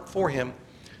some work for him,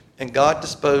 and God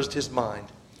disposed his mind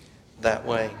that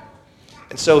way.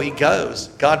 And so he goes.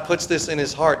 God puts this in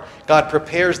his heart. God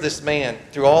prepares this man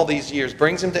through all these years,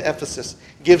 brings him to Ephesus,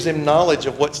 gives him knowledge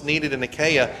of what's needed in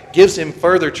Achaia, gives him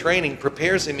further training,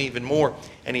 prepares him even more,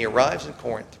 and he arrives in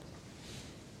Corinth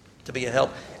to be a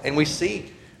help. And we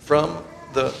see from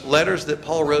the letters that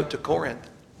Paul wrote to Corinth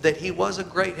that he was a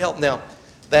great help. Now,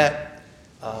 that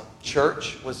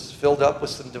church was filled up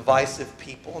with some divisive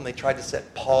people, and they tried to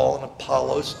set Paul and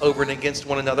Apollos over and against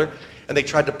one another, and they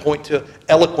tried to point to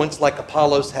eloquence like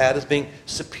Apollos had as being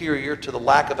superior to the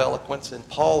lack of eloquence in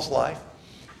Paul's life,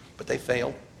 but they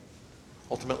failed.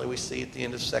 Ultimately, we see at the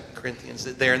end of 2 Corinthians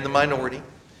that they're in the minority,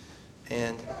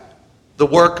 and the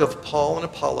work of Paul and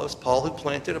Apollos, Paul who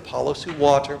planted, Apollos who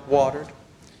watered,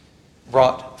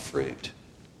 brought fruit.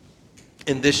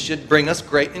 And this should bring us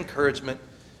great encouragement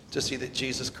to see that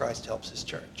Jesus Christ helps his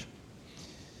church.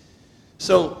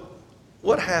 So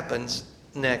what happens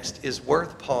next is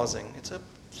worth pausing. It's a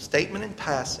statement in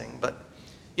passing, but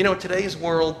in today's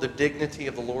world, the dignity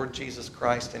of the Lord Jesus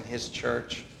Christ and his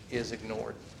church is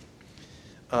ignored.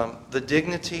 The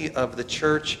dignity of the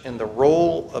church and the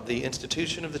role of the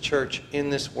institution of the church in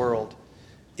this world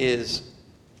is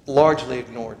largely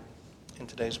ignored in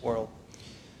today's world.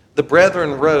 The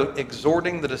brethren wrote,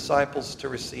 exhorting the disciples to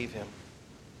receive him.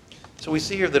 So we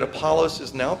see here that Apollos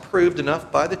is now proved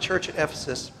enough by the church at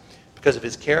Ephesus because of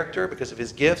his character, because of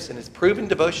his gifts, and his proven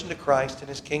devotion to Christ and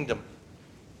his kingdom.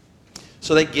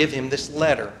 So they give him this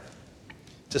letter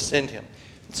to send him.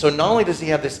 So not only does he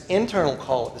have this internal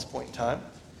call at this point in time,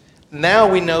 now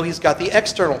we know he's got the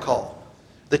external call.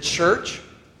 The church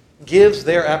gives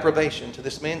their approbation to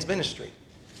this man's ministry.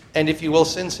 And if you will,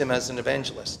 sends him as an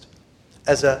evangelist,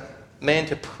 as a man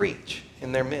to preach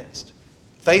in their midst,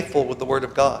 faithful with the word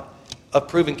of God, of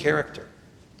proven character.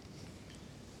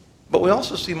 But we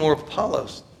also see more of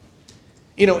Apollos.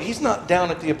 You know, he's not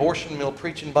down at the abortion mill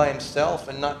preaching by himself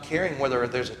and not caring whether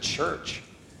there's a church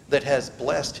that has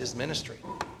blessed his ministry,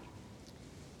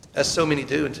 as so many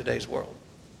do in today's world.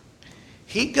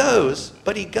 He goes,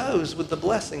 but he goes with the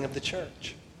blessing of the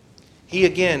church. He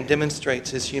again demonstrates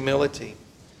his humility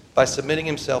by submitting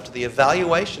himself to the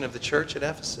evaluation of the church at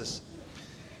Ephesus.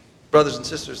 Brothers and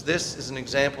sisters, this is an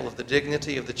example of the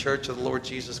dignity of the church of the Lord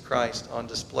Jesus Christ on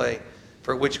display,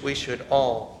 for which we should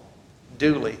all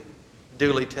duly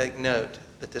take note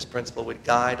that this principle would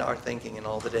guide our thinking in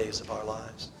all the days of our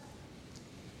lives.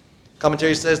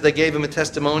 Commentary says they gave him a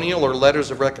testimonial or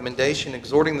letters of recommendation,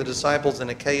 exhorting the disciples in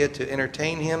Achaia to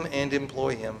entertain him and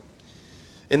employ him.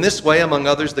 In this way, among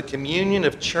others, the communion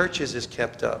of churches is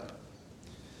kept up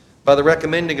by the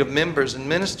recommending of members and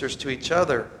ministers to each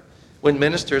other, when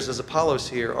ministers, as Apollos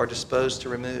here, are disposed to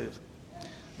remove.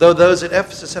 Though those at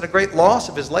Ephesus had a great loss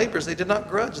of his labors, they did not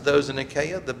grudge those in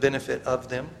Achaia the benefit of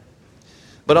them,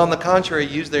 but on the contrary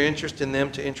used their interest in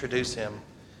them to introduce him.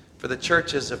 For the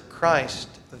churches of Christ,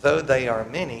 though they are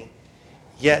many,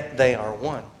 yet they are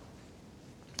one.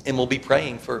 And we'll be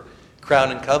praying for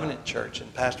Crown and Covenant Church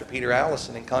and Pastor Peter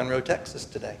Allison in Conroe, Texas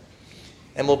today.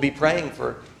 And we'll be praying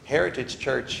for Heritage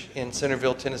Church in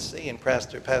Centerville, Tennessee, and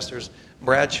Pastors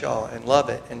Bradshaw and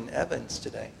Lovett and Evans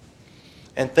today.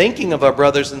 And thinking of our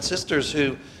brothers and sisters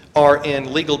who are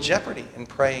in legal jeopardy and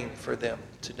praying for them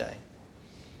today.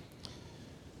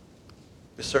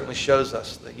 This certainly shows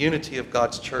us the unity of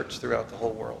God's church throughout the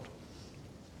whole world.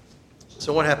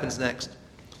 So what happens next?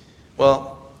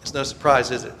 Well, it's no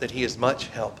surprise, is it, that he is much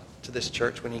help to this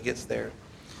church when he gets there.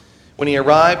 When he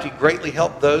arrived, he greatly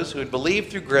helped those who had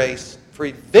believed through grace, for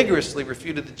he vigorously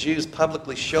refuted the Jews,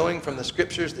 publicly showing from the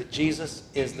Scriptures that Jesus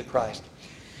is the Christ.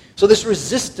 So this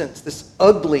resistance, this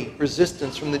ugly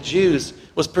resistance from the Jews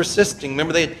was persisting.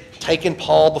 Remember, they had taken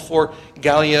Paul before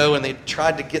Gallio and they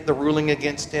tried to get the ruling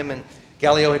against him, and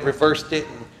Gallio had reversed it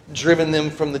and driven them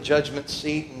from the judgment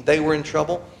seat, and they were in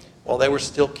trouble. Well, they were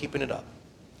still keeping it up.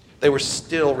 They were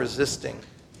still resisting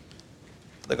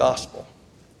the gospel.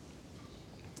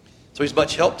 So he's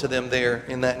much help to them there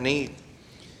in that need.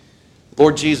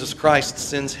 Lord Jesus Christ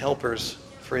sends helpers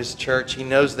for his church. He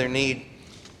knows their need.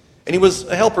 And he was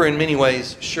a helper in many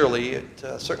ways, surely. It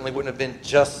certainly wouldn't have been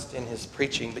just in his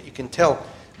preaching, but you can tell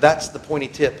that's the pointy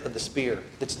tip of the spear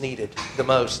that's needed the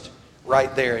most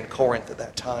right there in Corinth at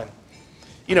that time.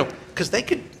 You know, because they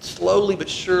could slowly but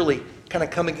surely kind of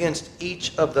come against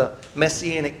each of the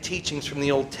messianic teachings from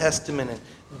the Old Testament and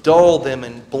dull them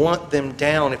and blunt them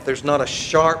down if there's not a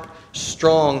sharp,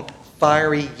 strong,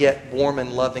 fiery, yet warm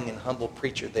and loving and humble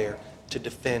preacher there to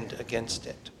defend against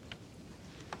it.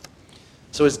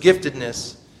 So his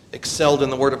giftedness excelled in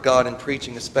the Word of God in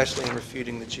preaching, especially in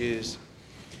refuting the Jews.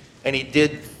 And he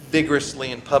did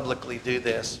vigorously and publicly do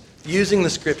this, using the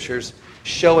Scriptures,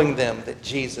 showing them that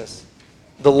Jesus,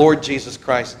 the Lord Jesus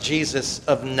Christ, Jesus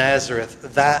of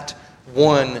Nazareth, that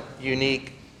one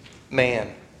unique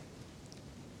man,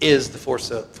 is the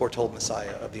foretold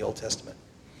Messiah of the Old Testament.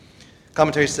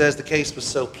 Commentary says the case was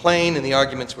so plain and the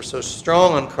arguments were so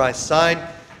strong on Christ's side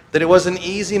that it was an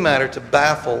easy matter to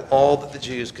baffle all that the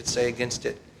Jews could say against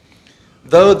it.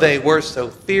 Though they were so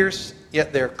fierce,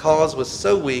 yet their cause was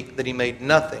so weak that he made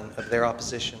nothing of their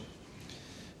opposition.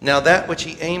 Now that which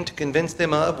he aimed to convince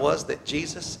them of was that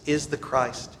Jesus is the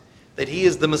Christ, that he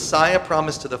is the Messiah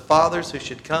promised to the fathers who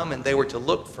should come, and they were to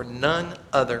look for none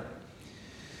other.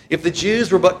 If the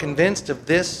Jews were but convinced of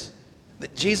this,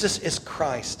 that Jesus is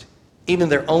Christ, even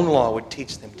their own law would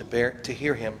teach them to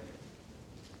hear him.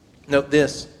 Note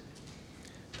this.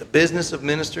 The business of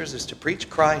ministers is to preach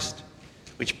Christ.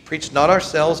 We preach not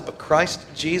ourselves, but Christ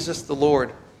Jesus the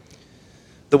Lord.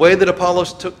 The way that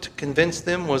Apollos took to convince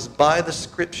them was by the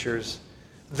Scriptures.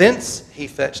 Thence he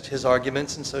fetched his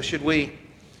arguments, and so should we.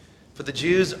 For the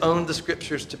Jews owned the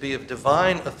Scriptures to be of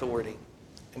divine authority,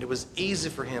 and it was easy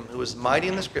for him who was mighty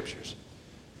in the Scriptures,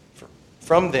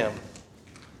 from them,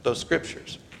 those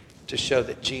Scriptures, to show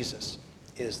that Jesus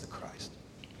is the Christ.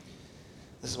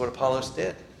 This is what Apollos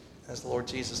did, as the Lord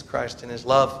Jesus Christ in his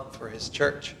love for his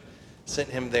church sent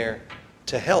him there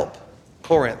to help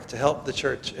Corinth, to help the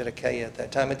church at Achaia at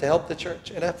that time, and to help the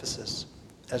church at Ephesus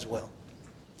as well.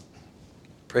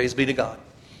 Praise be to God.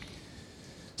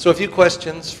 So a few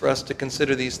questions for us to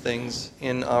consider these things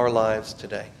in our lives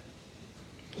today.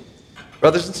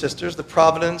 Brothers and sisters, the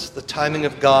providence, the timing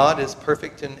of God is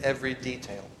perfect in every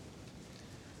detail.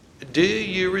 Do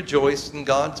you rejoice in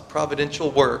God's providential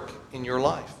work in your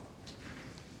life?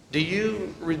 Do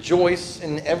you rejoice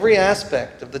in every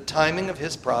aspect of the timing of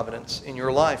His providence in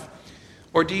your life?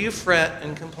 Or do you fret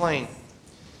and complain?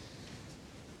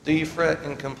 Do you fret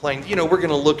and complain? You know, we're going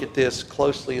to look at this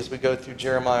closely as we go through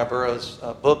Jeremiah Burroughs'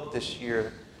 book this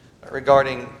year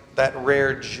regarding that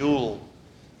rare jewel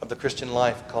of the Christian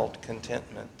life called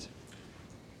contentment.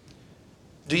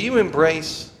 Do you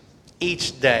embrace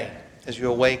each day as you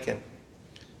awaken,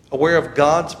 aware of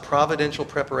God's providential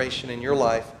preparation in your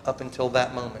life up until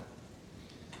that moment,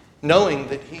 knowing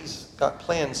that He's got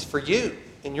plans for you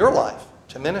in your life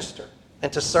to minister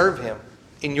and to serve Him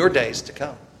in your days to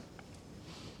come?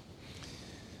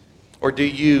 Or do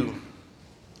you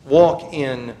walk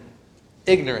in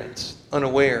ignorance,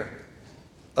 unaware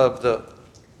of the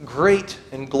great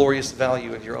and glorious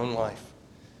value of your own life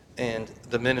and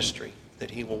the ministry that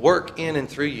He will work in and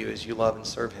through you as you love and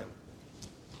serve Him?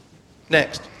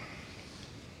 Next,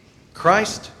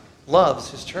 Christ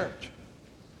loves His church.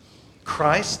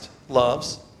 Christ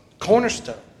loves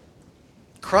Cornerstone.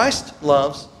 Christ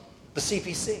loves the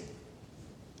CPC.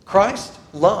 Christ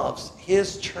loves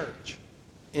His church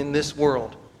in this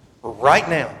world right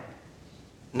now,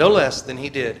 no less than He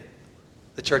did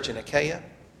the church in Achaia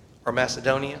or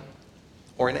Macedonia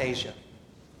or in Asia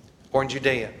or in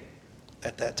Judea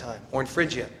at that time or in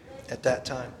Phrygia at that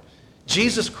time.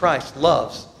 Jesus Christ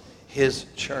loves His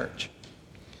church.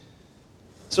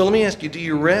 So let me ask you, do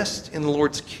you rest in the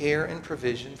Lord's care and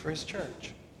provision for His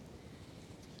church?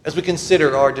 As we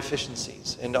consider our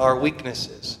deficiencies and our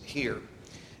weaknesses here,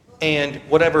 and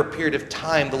whatever period of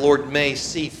time the Lord may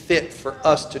see fit for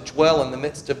us to dwell in the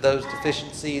midst of those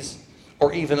deficiencies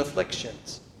or even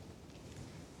afflictions,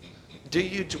 do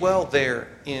you dwell there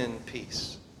in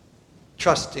peace,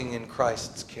 trusting in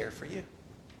Christ's care for you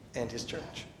and His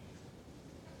church?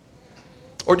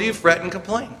 Or do you fret and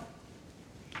complain?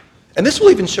 And this will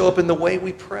even show up in the way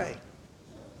we pray.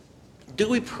 Do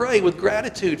we pray with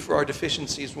gratitude for our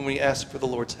deficiencies when we ask for the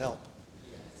Lord's help?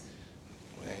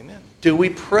 Amen. Do we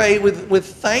pray with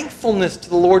thankfulness to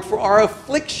the Lord for our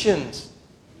afflictions,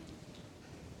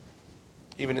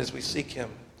 even as we seek Him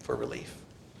for relief?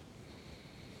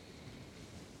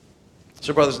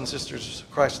 So, brothers and sisters,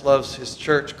 Christ loves His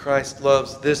church. Christ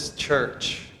loves this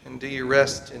church. And do you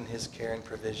rest in His care and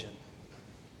provision?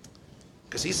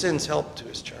 Because He sends help to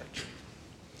His church.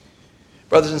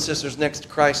 Brothers and sisters, next,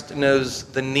 Christ knows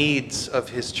the needs of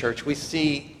His church. We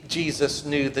see Jesus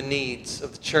knew the needs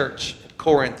of the church at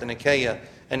Corinth and Achaia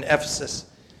and Ephesus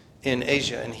in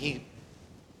Asia, and He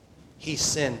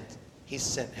sent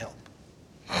help.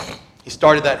 He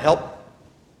started that help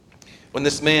when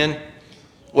this man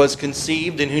was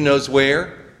conceived in who knows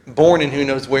where, born in who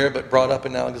knows where, but brought up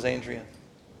in Alexandria.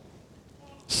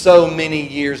 So many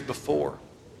years before,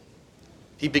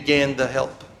 He began the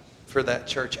help for that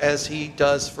church, as He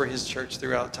does for His church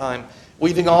throughout time,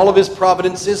 weaving all of His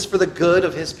providences for the good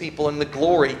of His people and the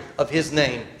glory of His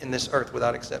name in this earth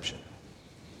without exception.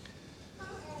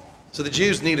 So the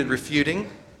Jews needed refuting,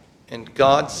 and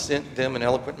God sent them an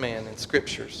eloquent man in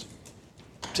Scriptures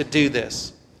to do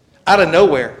this. Out of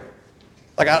nowhere.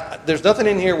 There's nothing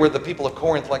in here where the people of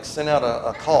Corinth sent out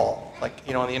a call, on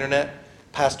the internet,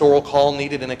 pastoral call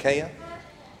needed in Achaia.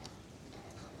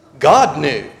 God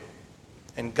knew,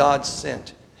 and God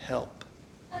sent help.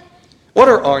 What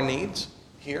are our needs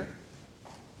here?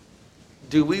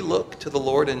 Do we look to the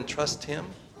Lord and trust Him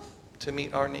to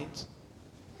meet our needs?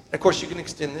 And of course, you can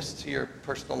extend this to your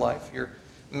personal life, your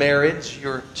marriage,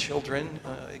 your children.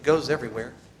 It goes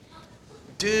everywhere.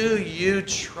 Do you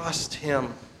trust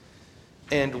Him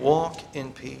and walk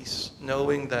in peace,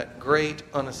 knowing that great,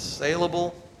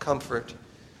 unassailable comfort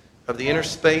of the inner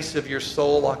space of your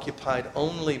soul occupied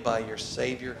only by your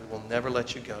Savior who will never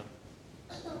let you go?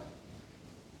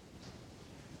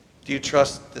 Do you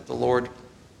trust that the Lord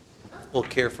will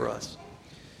care for us?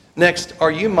 Next,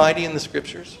 are you mighty in the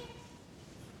Scriptures?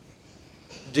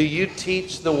 Do you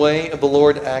teach the way of the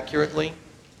Lord accurately?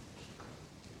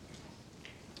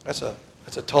 That's a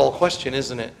tall question,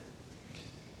 isn't it?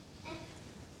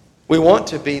 We want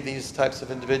to be these types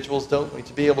of individuals, don't we?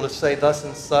 To be able to say thus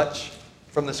and such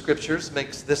from the Scriptures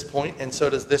makes this point, and so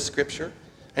does this Scripture,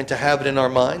 and to have it in our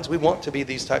minds. We want to be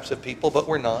these types of people, but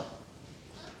we're not.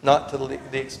 Not to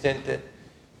the extent that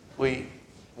we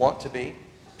want to be.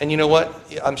 And you know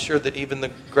what? I'm sure that even the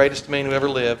greatest man who ever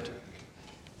lived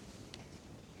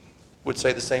would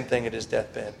say the same thing at his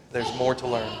deathbed. There's more to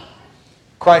learn.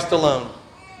 Christ alone.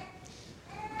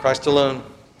 Christ alone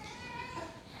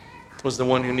was the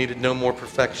one who needed no more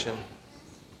perfection.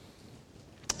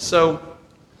 So,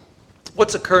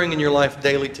 what's occurring in your life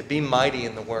daily to be mighty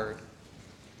in the Word?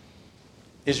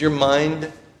 Is your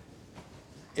mind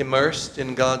immersed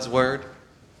in God's Word?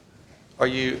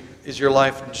 Is your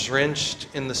life drenched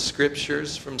in the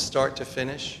Scriptures from start to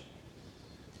finish?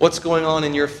 What's going on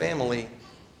in your family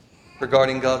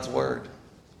regarding God's Word?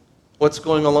 What's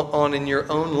going on in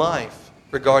your own life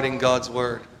regarding God's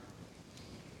Word?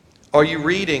 Are you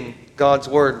reading God's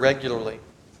Word regularly?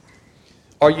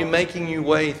 Are you making your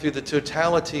way through the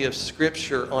totality of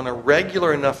Scripture on a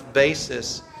regular enough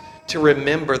basis to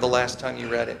remember the last time you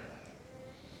read it?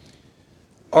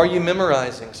 Are you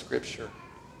memorizing Scripture?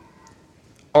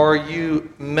 Are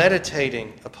you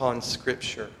meditating upon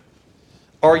Scripture?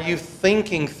 Are you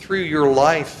thinking through your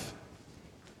life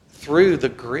through the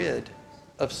grid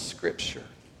of Scripture?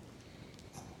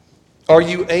 Are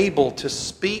you able to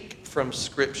speak from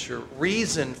Scripture,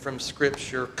 reason from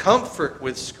Scripture, comfort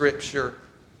with Scripture,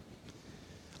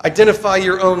 identify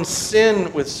your own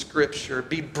sin with Scripture,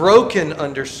 be broken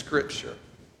under Scripture?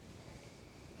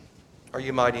 Are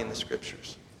you mighty in the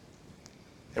Scriptures?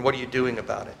 And what are you doing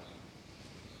about it?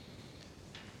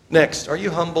 Next, are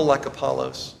you humble like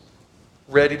Apollos,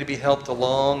 ready to be helped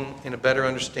along in a better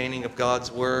understanding of God's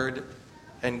Word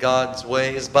and God's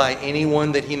ways by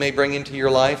anyone that He may bring into your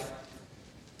life?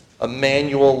 A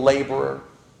manual laborer,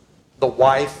 the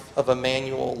wife of a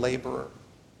manual laborer.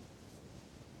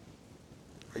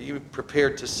 Are you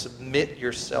prepared to submit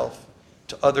yourself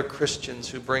to other Christians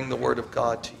who bring the Word of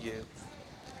God to you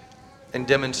and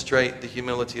demonstrate the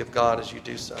humility of God as you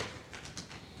do so?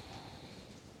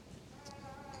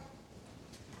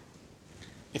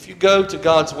 If you go to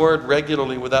God's Word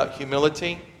regularly without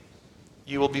humility,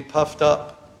 you will be puffed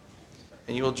up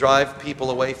and you will drive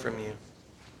people away from you.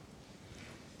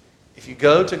 If you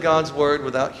go to God's Word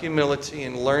without humility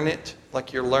and learn it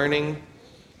like you're learning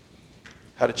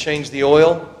how to change the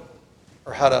oil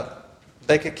or how to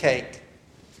bake a cake,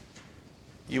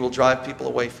 you will drive people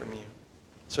away from you.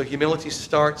 So humility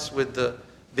starts with the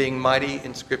being mighty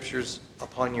in Scriptures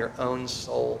upon your own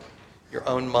soul, your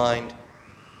own mind.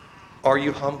 Are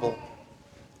you humble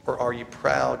or are you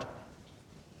proud?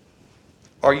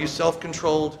 Are you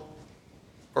self-controlled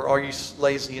or are you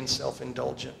lazy and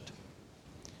self-indulgent?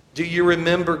 Do you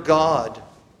remember God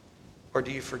or do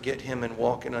you forget Him and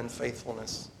walk in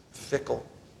unfaithfulness? Fickle.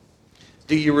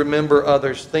 Do you remember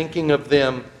others, thinking of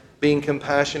them, being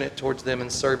compassionate towards them and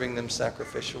serving them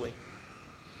sacrificially?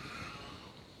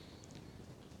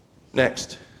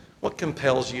 Next, what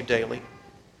compels you daily?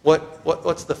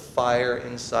 What's the fire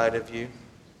inside of you?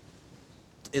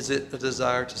 Is it a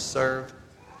desire to serve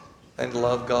and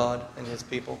love God and His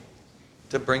people?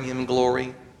 To bring Him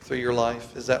glory through your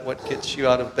life? Is that what gets you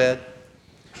out of bed?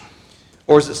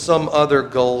 Or is it some other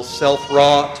goal,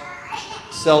 self-wrought,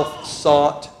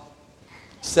 self-sought,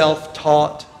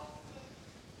 self-taught,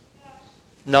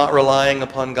 not relying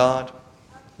upon God,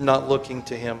 not looking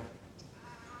to Him?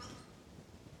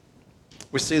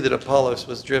 We see that Apollos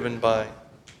was driven by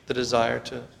the desire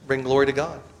to bring glory to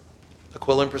God.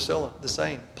 Aquila and Priscilla, the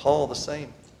same. Paul, the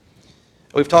same.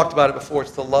 We've talked about it before.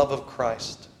 It's the love of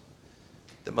Christ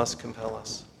that must compel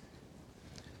us.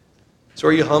 So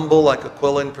are you humble like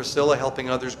Aquila and Priscilla, helping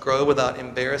others grow without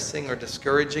embarrassing or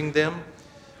discouraging them?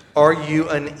 Are you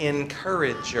an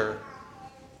encourager?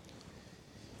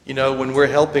 You know, when we're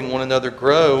helping one another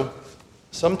grow,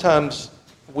 sometimes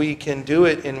we can do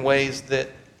it in ways that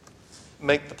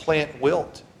make the plant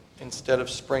wilt instead of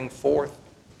spring forth.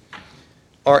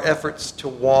 Our efforts to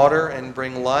water and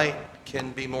bring light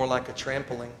can be more like a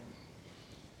trampoline.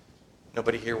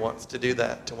 Nobody here wants to do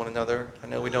that to one another. I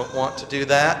know we don't want to do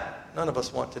that. None of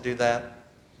us want to do that.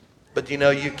 But you know,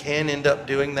 you can end up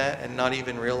doing that and not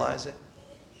even realize it.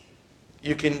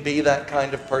 You can be that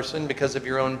kind of person because of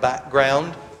your own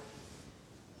background,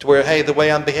 to where, hey, the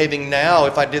way I'm behaving now,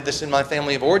 if I did this in my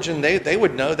family of origin, they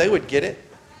would know, they would get it.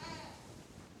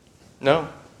 No.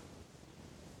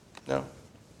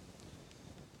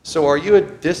 So are you a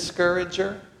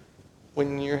discourager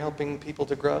when you're helping people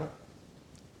to grow?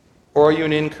 Or are you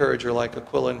an encourager like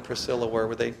Aquila and Priscilla were,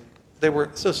 where they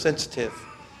were so sensitive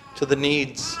to the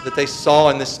needs that they saw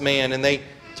in this man, and they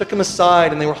took him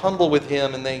aside and they were humble with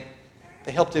him, and they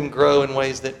helped him grow in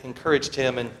ways that encouraged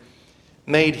him and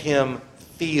made him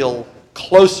feel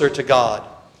closer to God,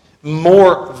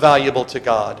 more valuable to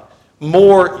God,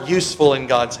 more useful in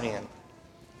God's hand.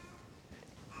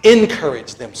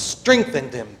 Encouraged them,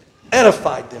 strengthened them,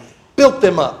 edified them, built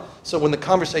them up. So when the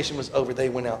conversation was over, they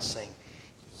went out saying,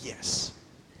 yes,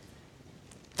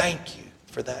 thank you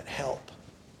for that help.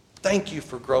 Thank you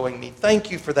for growing me.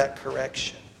 Thank you for that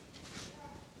correction.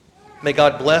 May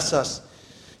God bless us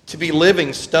to be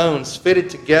living stones fitted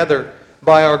together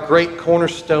by our great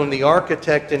cornerstone, the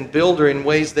architect and builder, in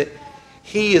ways that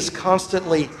He is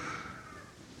constantly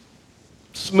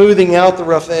smoothing out the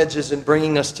rough edges and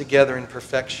bringing us together in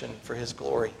perfection for His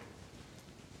glory.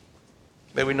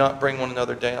 May we not bring one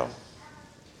another down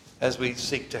as we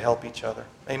seek to help each other.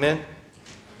 Amen?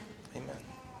 Amen.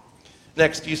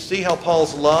 Next, you see how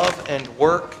Paul's love and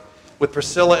work with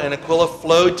Priscilla and Aquila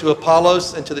flowed to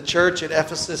Apollos and to the church at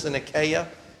Ephesus and Achaia?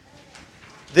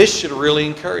 This should really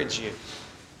encourage you.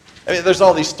 I mean, there's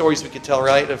all these stories we could tell,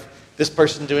 right? Of this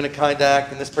person doing a kind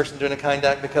act and this person doing a kind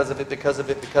act because of it,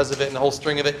 and the whole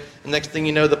string of it. And next thing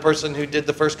you know, the person who did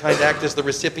the first kind act is the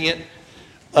recipient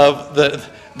of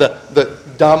the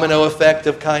domino effect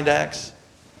of kind acts.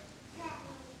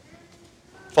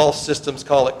 False systems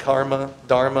call it karma,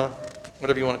 dharma,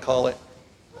 whatever you want to call it.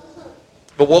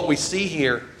 But what we see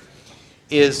here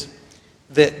is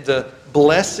that the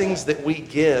blessings that we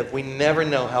give, we never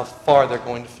know how far they're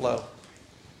going to flow.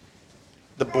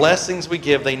 The blessings we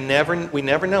give, we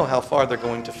never know how far they're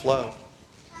going to flow.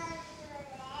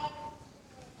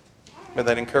 May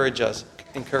that encourage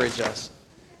us.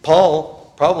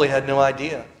 Paul probably had no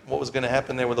idea what was going to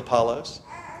happen there with Apollos.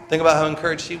 Think about how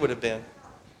encouraged he would have been.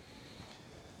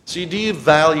 So do you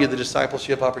value the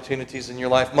discipleship opportunities in your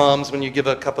life? Moms, when you give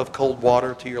a cup of cold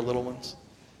water to your little ones,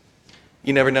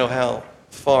 you never know how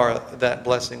far that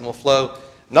blessing will flow.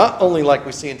 Not only like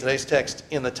we see in today's text,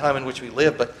 in the time in which we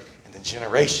live, but in the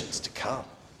generations to come.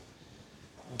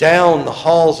 Down the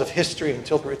halls of history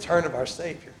until the return of our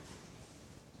Savior.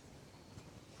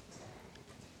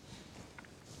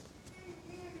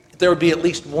 There would be at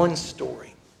least one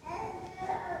story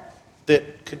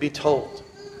that could be told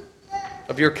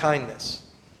of your kindness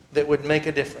that would make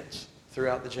a difference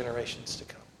throughout the generations to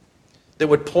come. That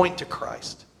would point to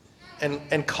Christ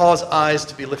and cause eyes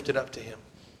to be lifted up to Him.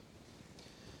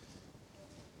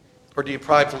 Or do you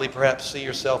pridefully perhaps see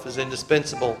yourself as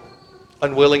indispensable,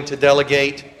 unwilling to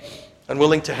delegate,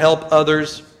 unwilling to help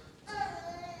others,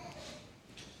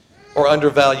 or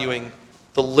undervaluing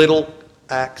the little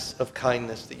acts of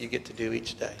kindness that you get to do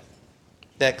each day?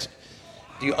 Next,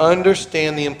 do you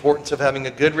understand the importance of having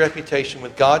a good reputation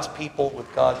with God's people,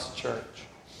 with God's church?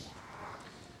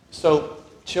 So,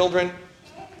 children,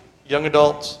 young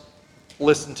adults,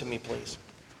 listen to me, please.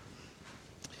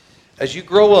 As you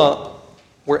grow up,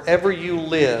 wherever you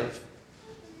live,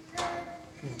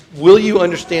 will you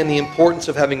understand the importance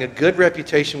of having a good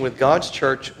reputation with God's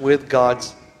church, with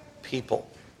God's people?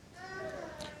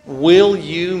 Will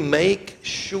you make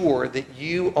sure that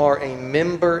you are a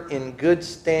member in good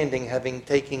standing, having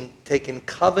taken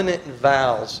covenant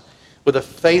vows with a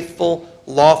faithful,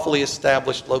 lawfully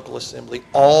established local assembly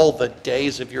all the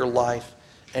days of your life,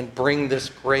 and bring this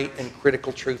great and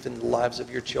critical truth into the lives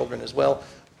of your children as well?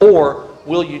 Or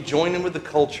will you join in with the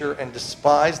culture and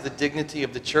despise the dignity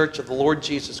of the church of the Lord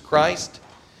Jesus Christ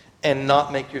and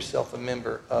not make yourself a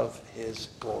member of His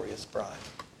glorious bride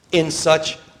in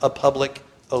such a public,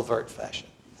 overt fashion?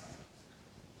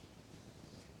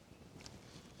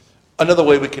 Another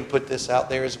way we can put this out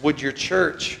there is, would your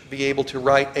church be able to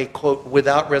write a, quote,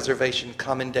 without reservation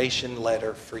commendation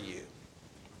letter for you?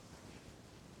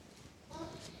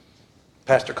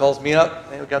 Pastor calls me up.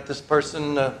 Hey, we got this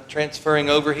person transferring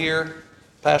over here.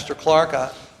 Pastor Clark, I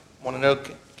want to know,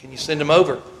 can you send them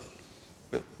over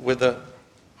with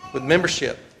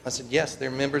membership? I said, yes, they're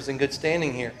members in good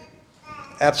standing here.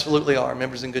 Absolutely are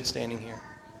members in good standing here.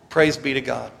 Praise be to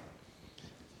God.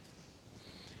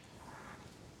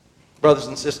 Brothers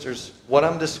and sisters, what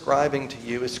I'm describing to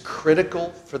you is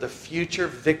critical for the future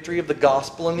victory of the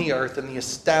gospel in the earth and the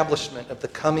establishment of the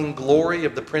coming glory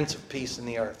of the Prince of Peace in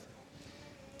the earth.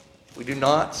 If we do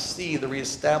not see the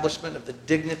reestablishment of the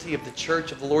dignity of the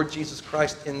church of the Lord Jesus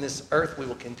Christ in this earth, we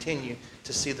will continue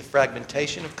to see the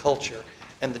fragmentation of culture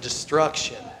and the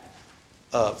destruction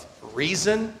of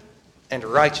reason and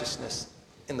righteousness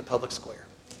in the public square.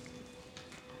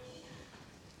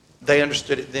 They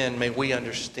understood it then. May we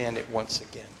understand it once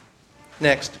again.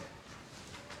 Next,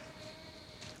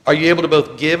 are you able to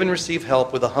both give and receive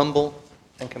help with a humble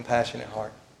and compassionate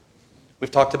heart? We've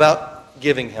talked about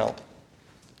giving help,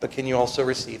 but can you also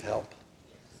receive help?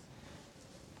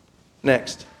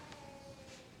 Next,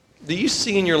 do you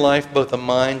see in your life both a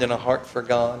mind and a heart for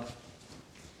God?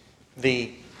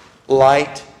 The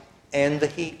light and the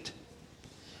heat?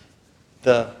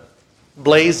 The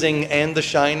blazing and the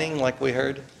shining, like we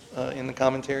heard in the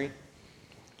commentary?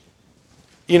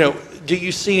 You know, do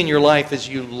you see in your life, as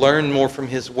you learn more from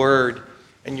His Word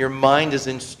and your mind is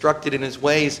instructed in His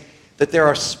ways, that there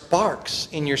are sparks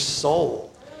in your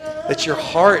soul, that your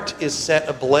heart is set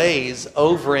ablaze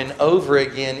over and over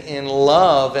again in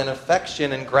love and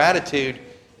affection and gratitude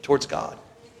towards God.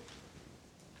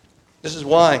 This is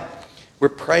why we're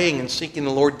praying and seeking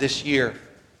the Lord this year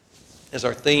as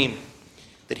our theme,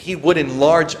 that He would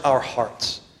enlarge our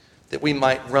hearts, that we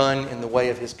might run in the way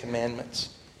of His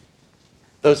commandments.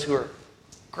 Those who are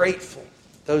grateful,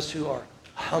 those who are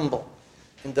humble,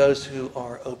 and those who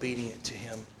are obedient to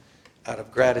Him out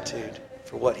of gratitude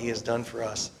for what He has done for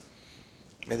us.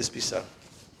 May this be so.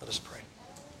 Let us pray.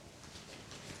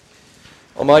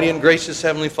 Almighty and gracious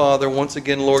Heavenly Father, once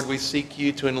again, Lord, we seek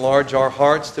You to enlarge our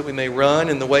hearts that we may run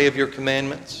in the way of Your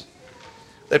commandments.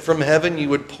 That from heaven You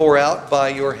would pour out by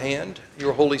Your hand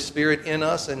Your Holy Spirit in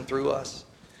us and through us.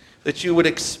 That You would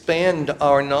expand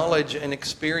our knowledge and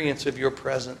experience of Your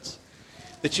presence.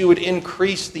 That You would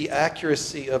increase the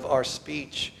accuracy of our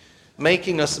speech,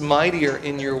 making us mightier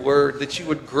in Your word. That You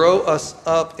would grow us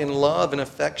up in love and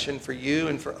affection for You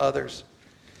and for others.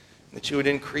 That You would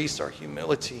increase our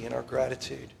humility and our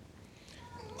gratitude.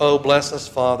 Oh, bless us,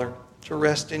 Father, to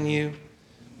rest in You,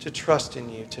 to trust in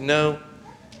You, to know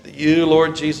that You,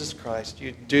 Lord Jesus Christ,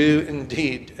 You do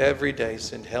indeed every day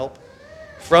send help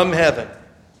from heaven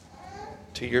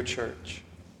to Your church.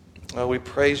 Oh, we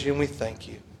praise You and we thank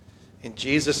You. In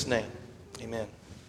Jesus' name, amen.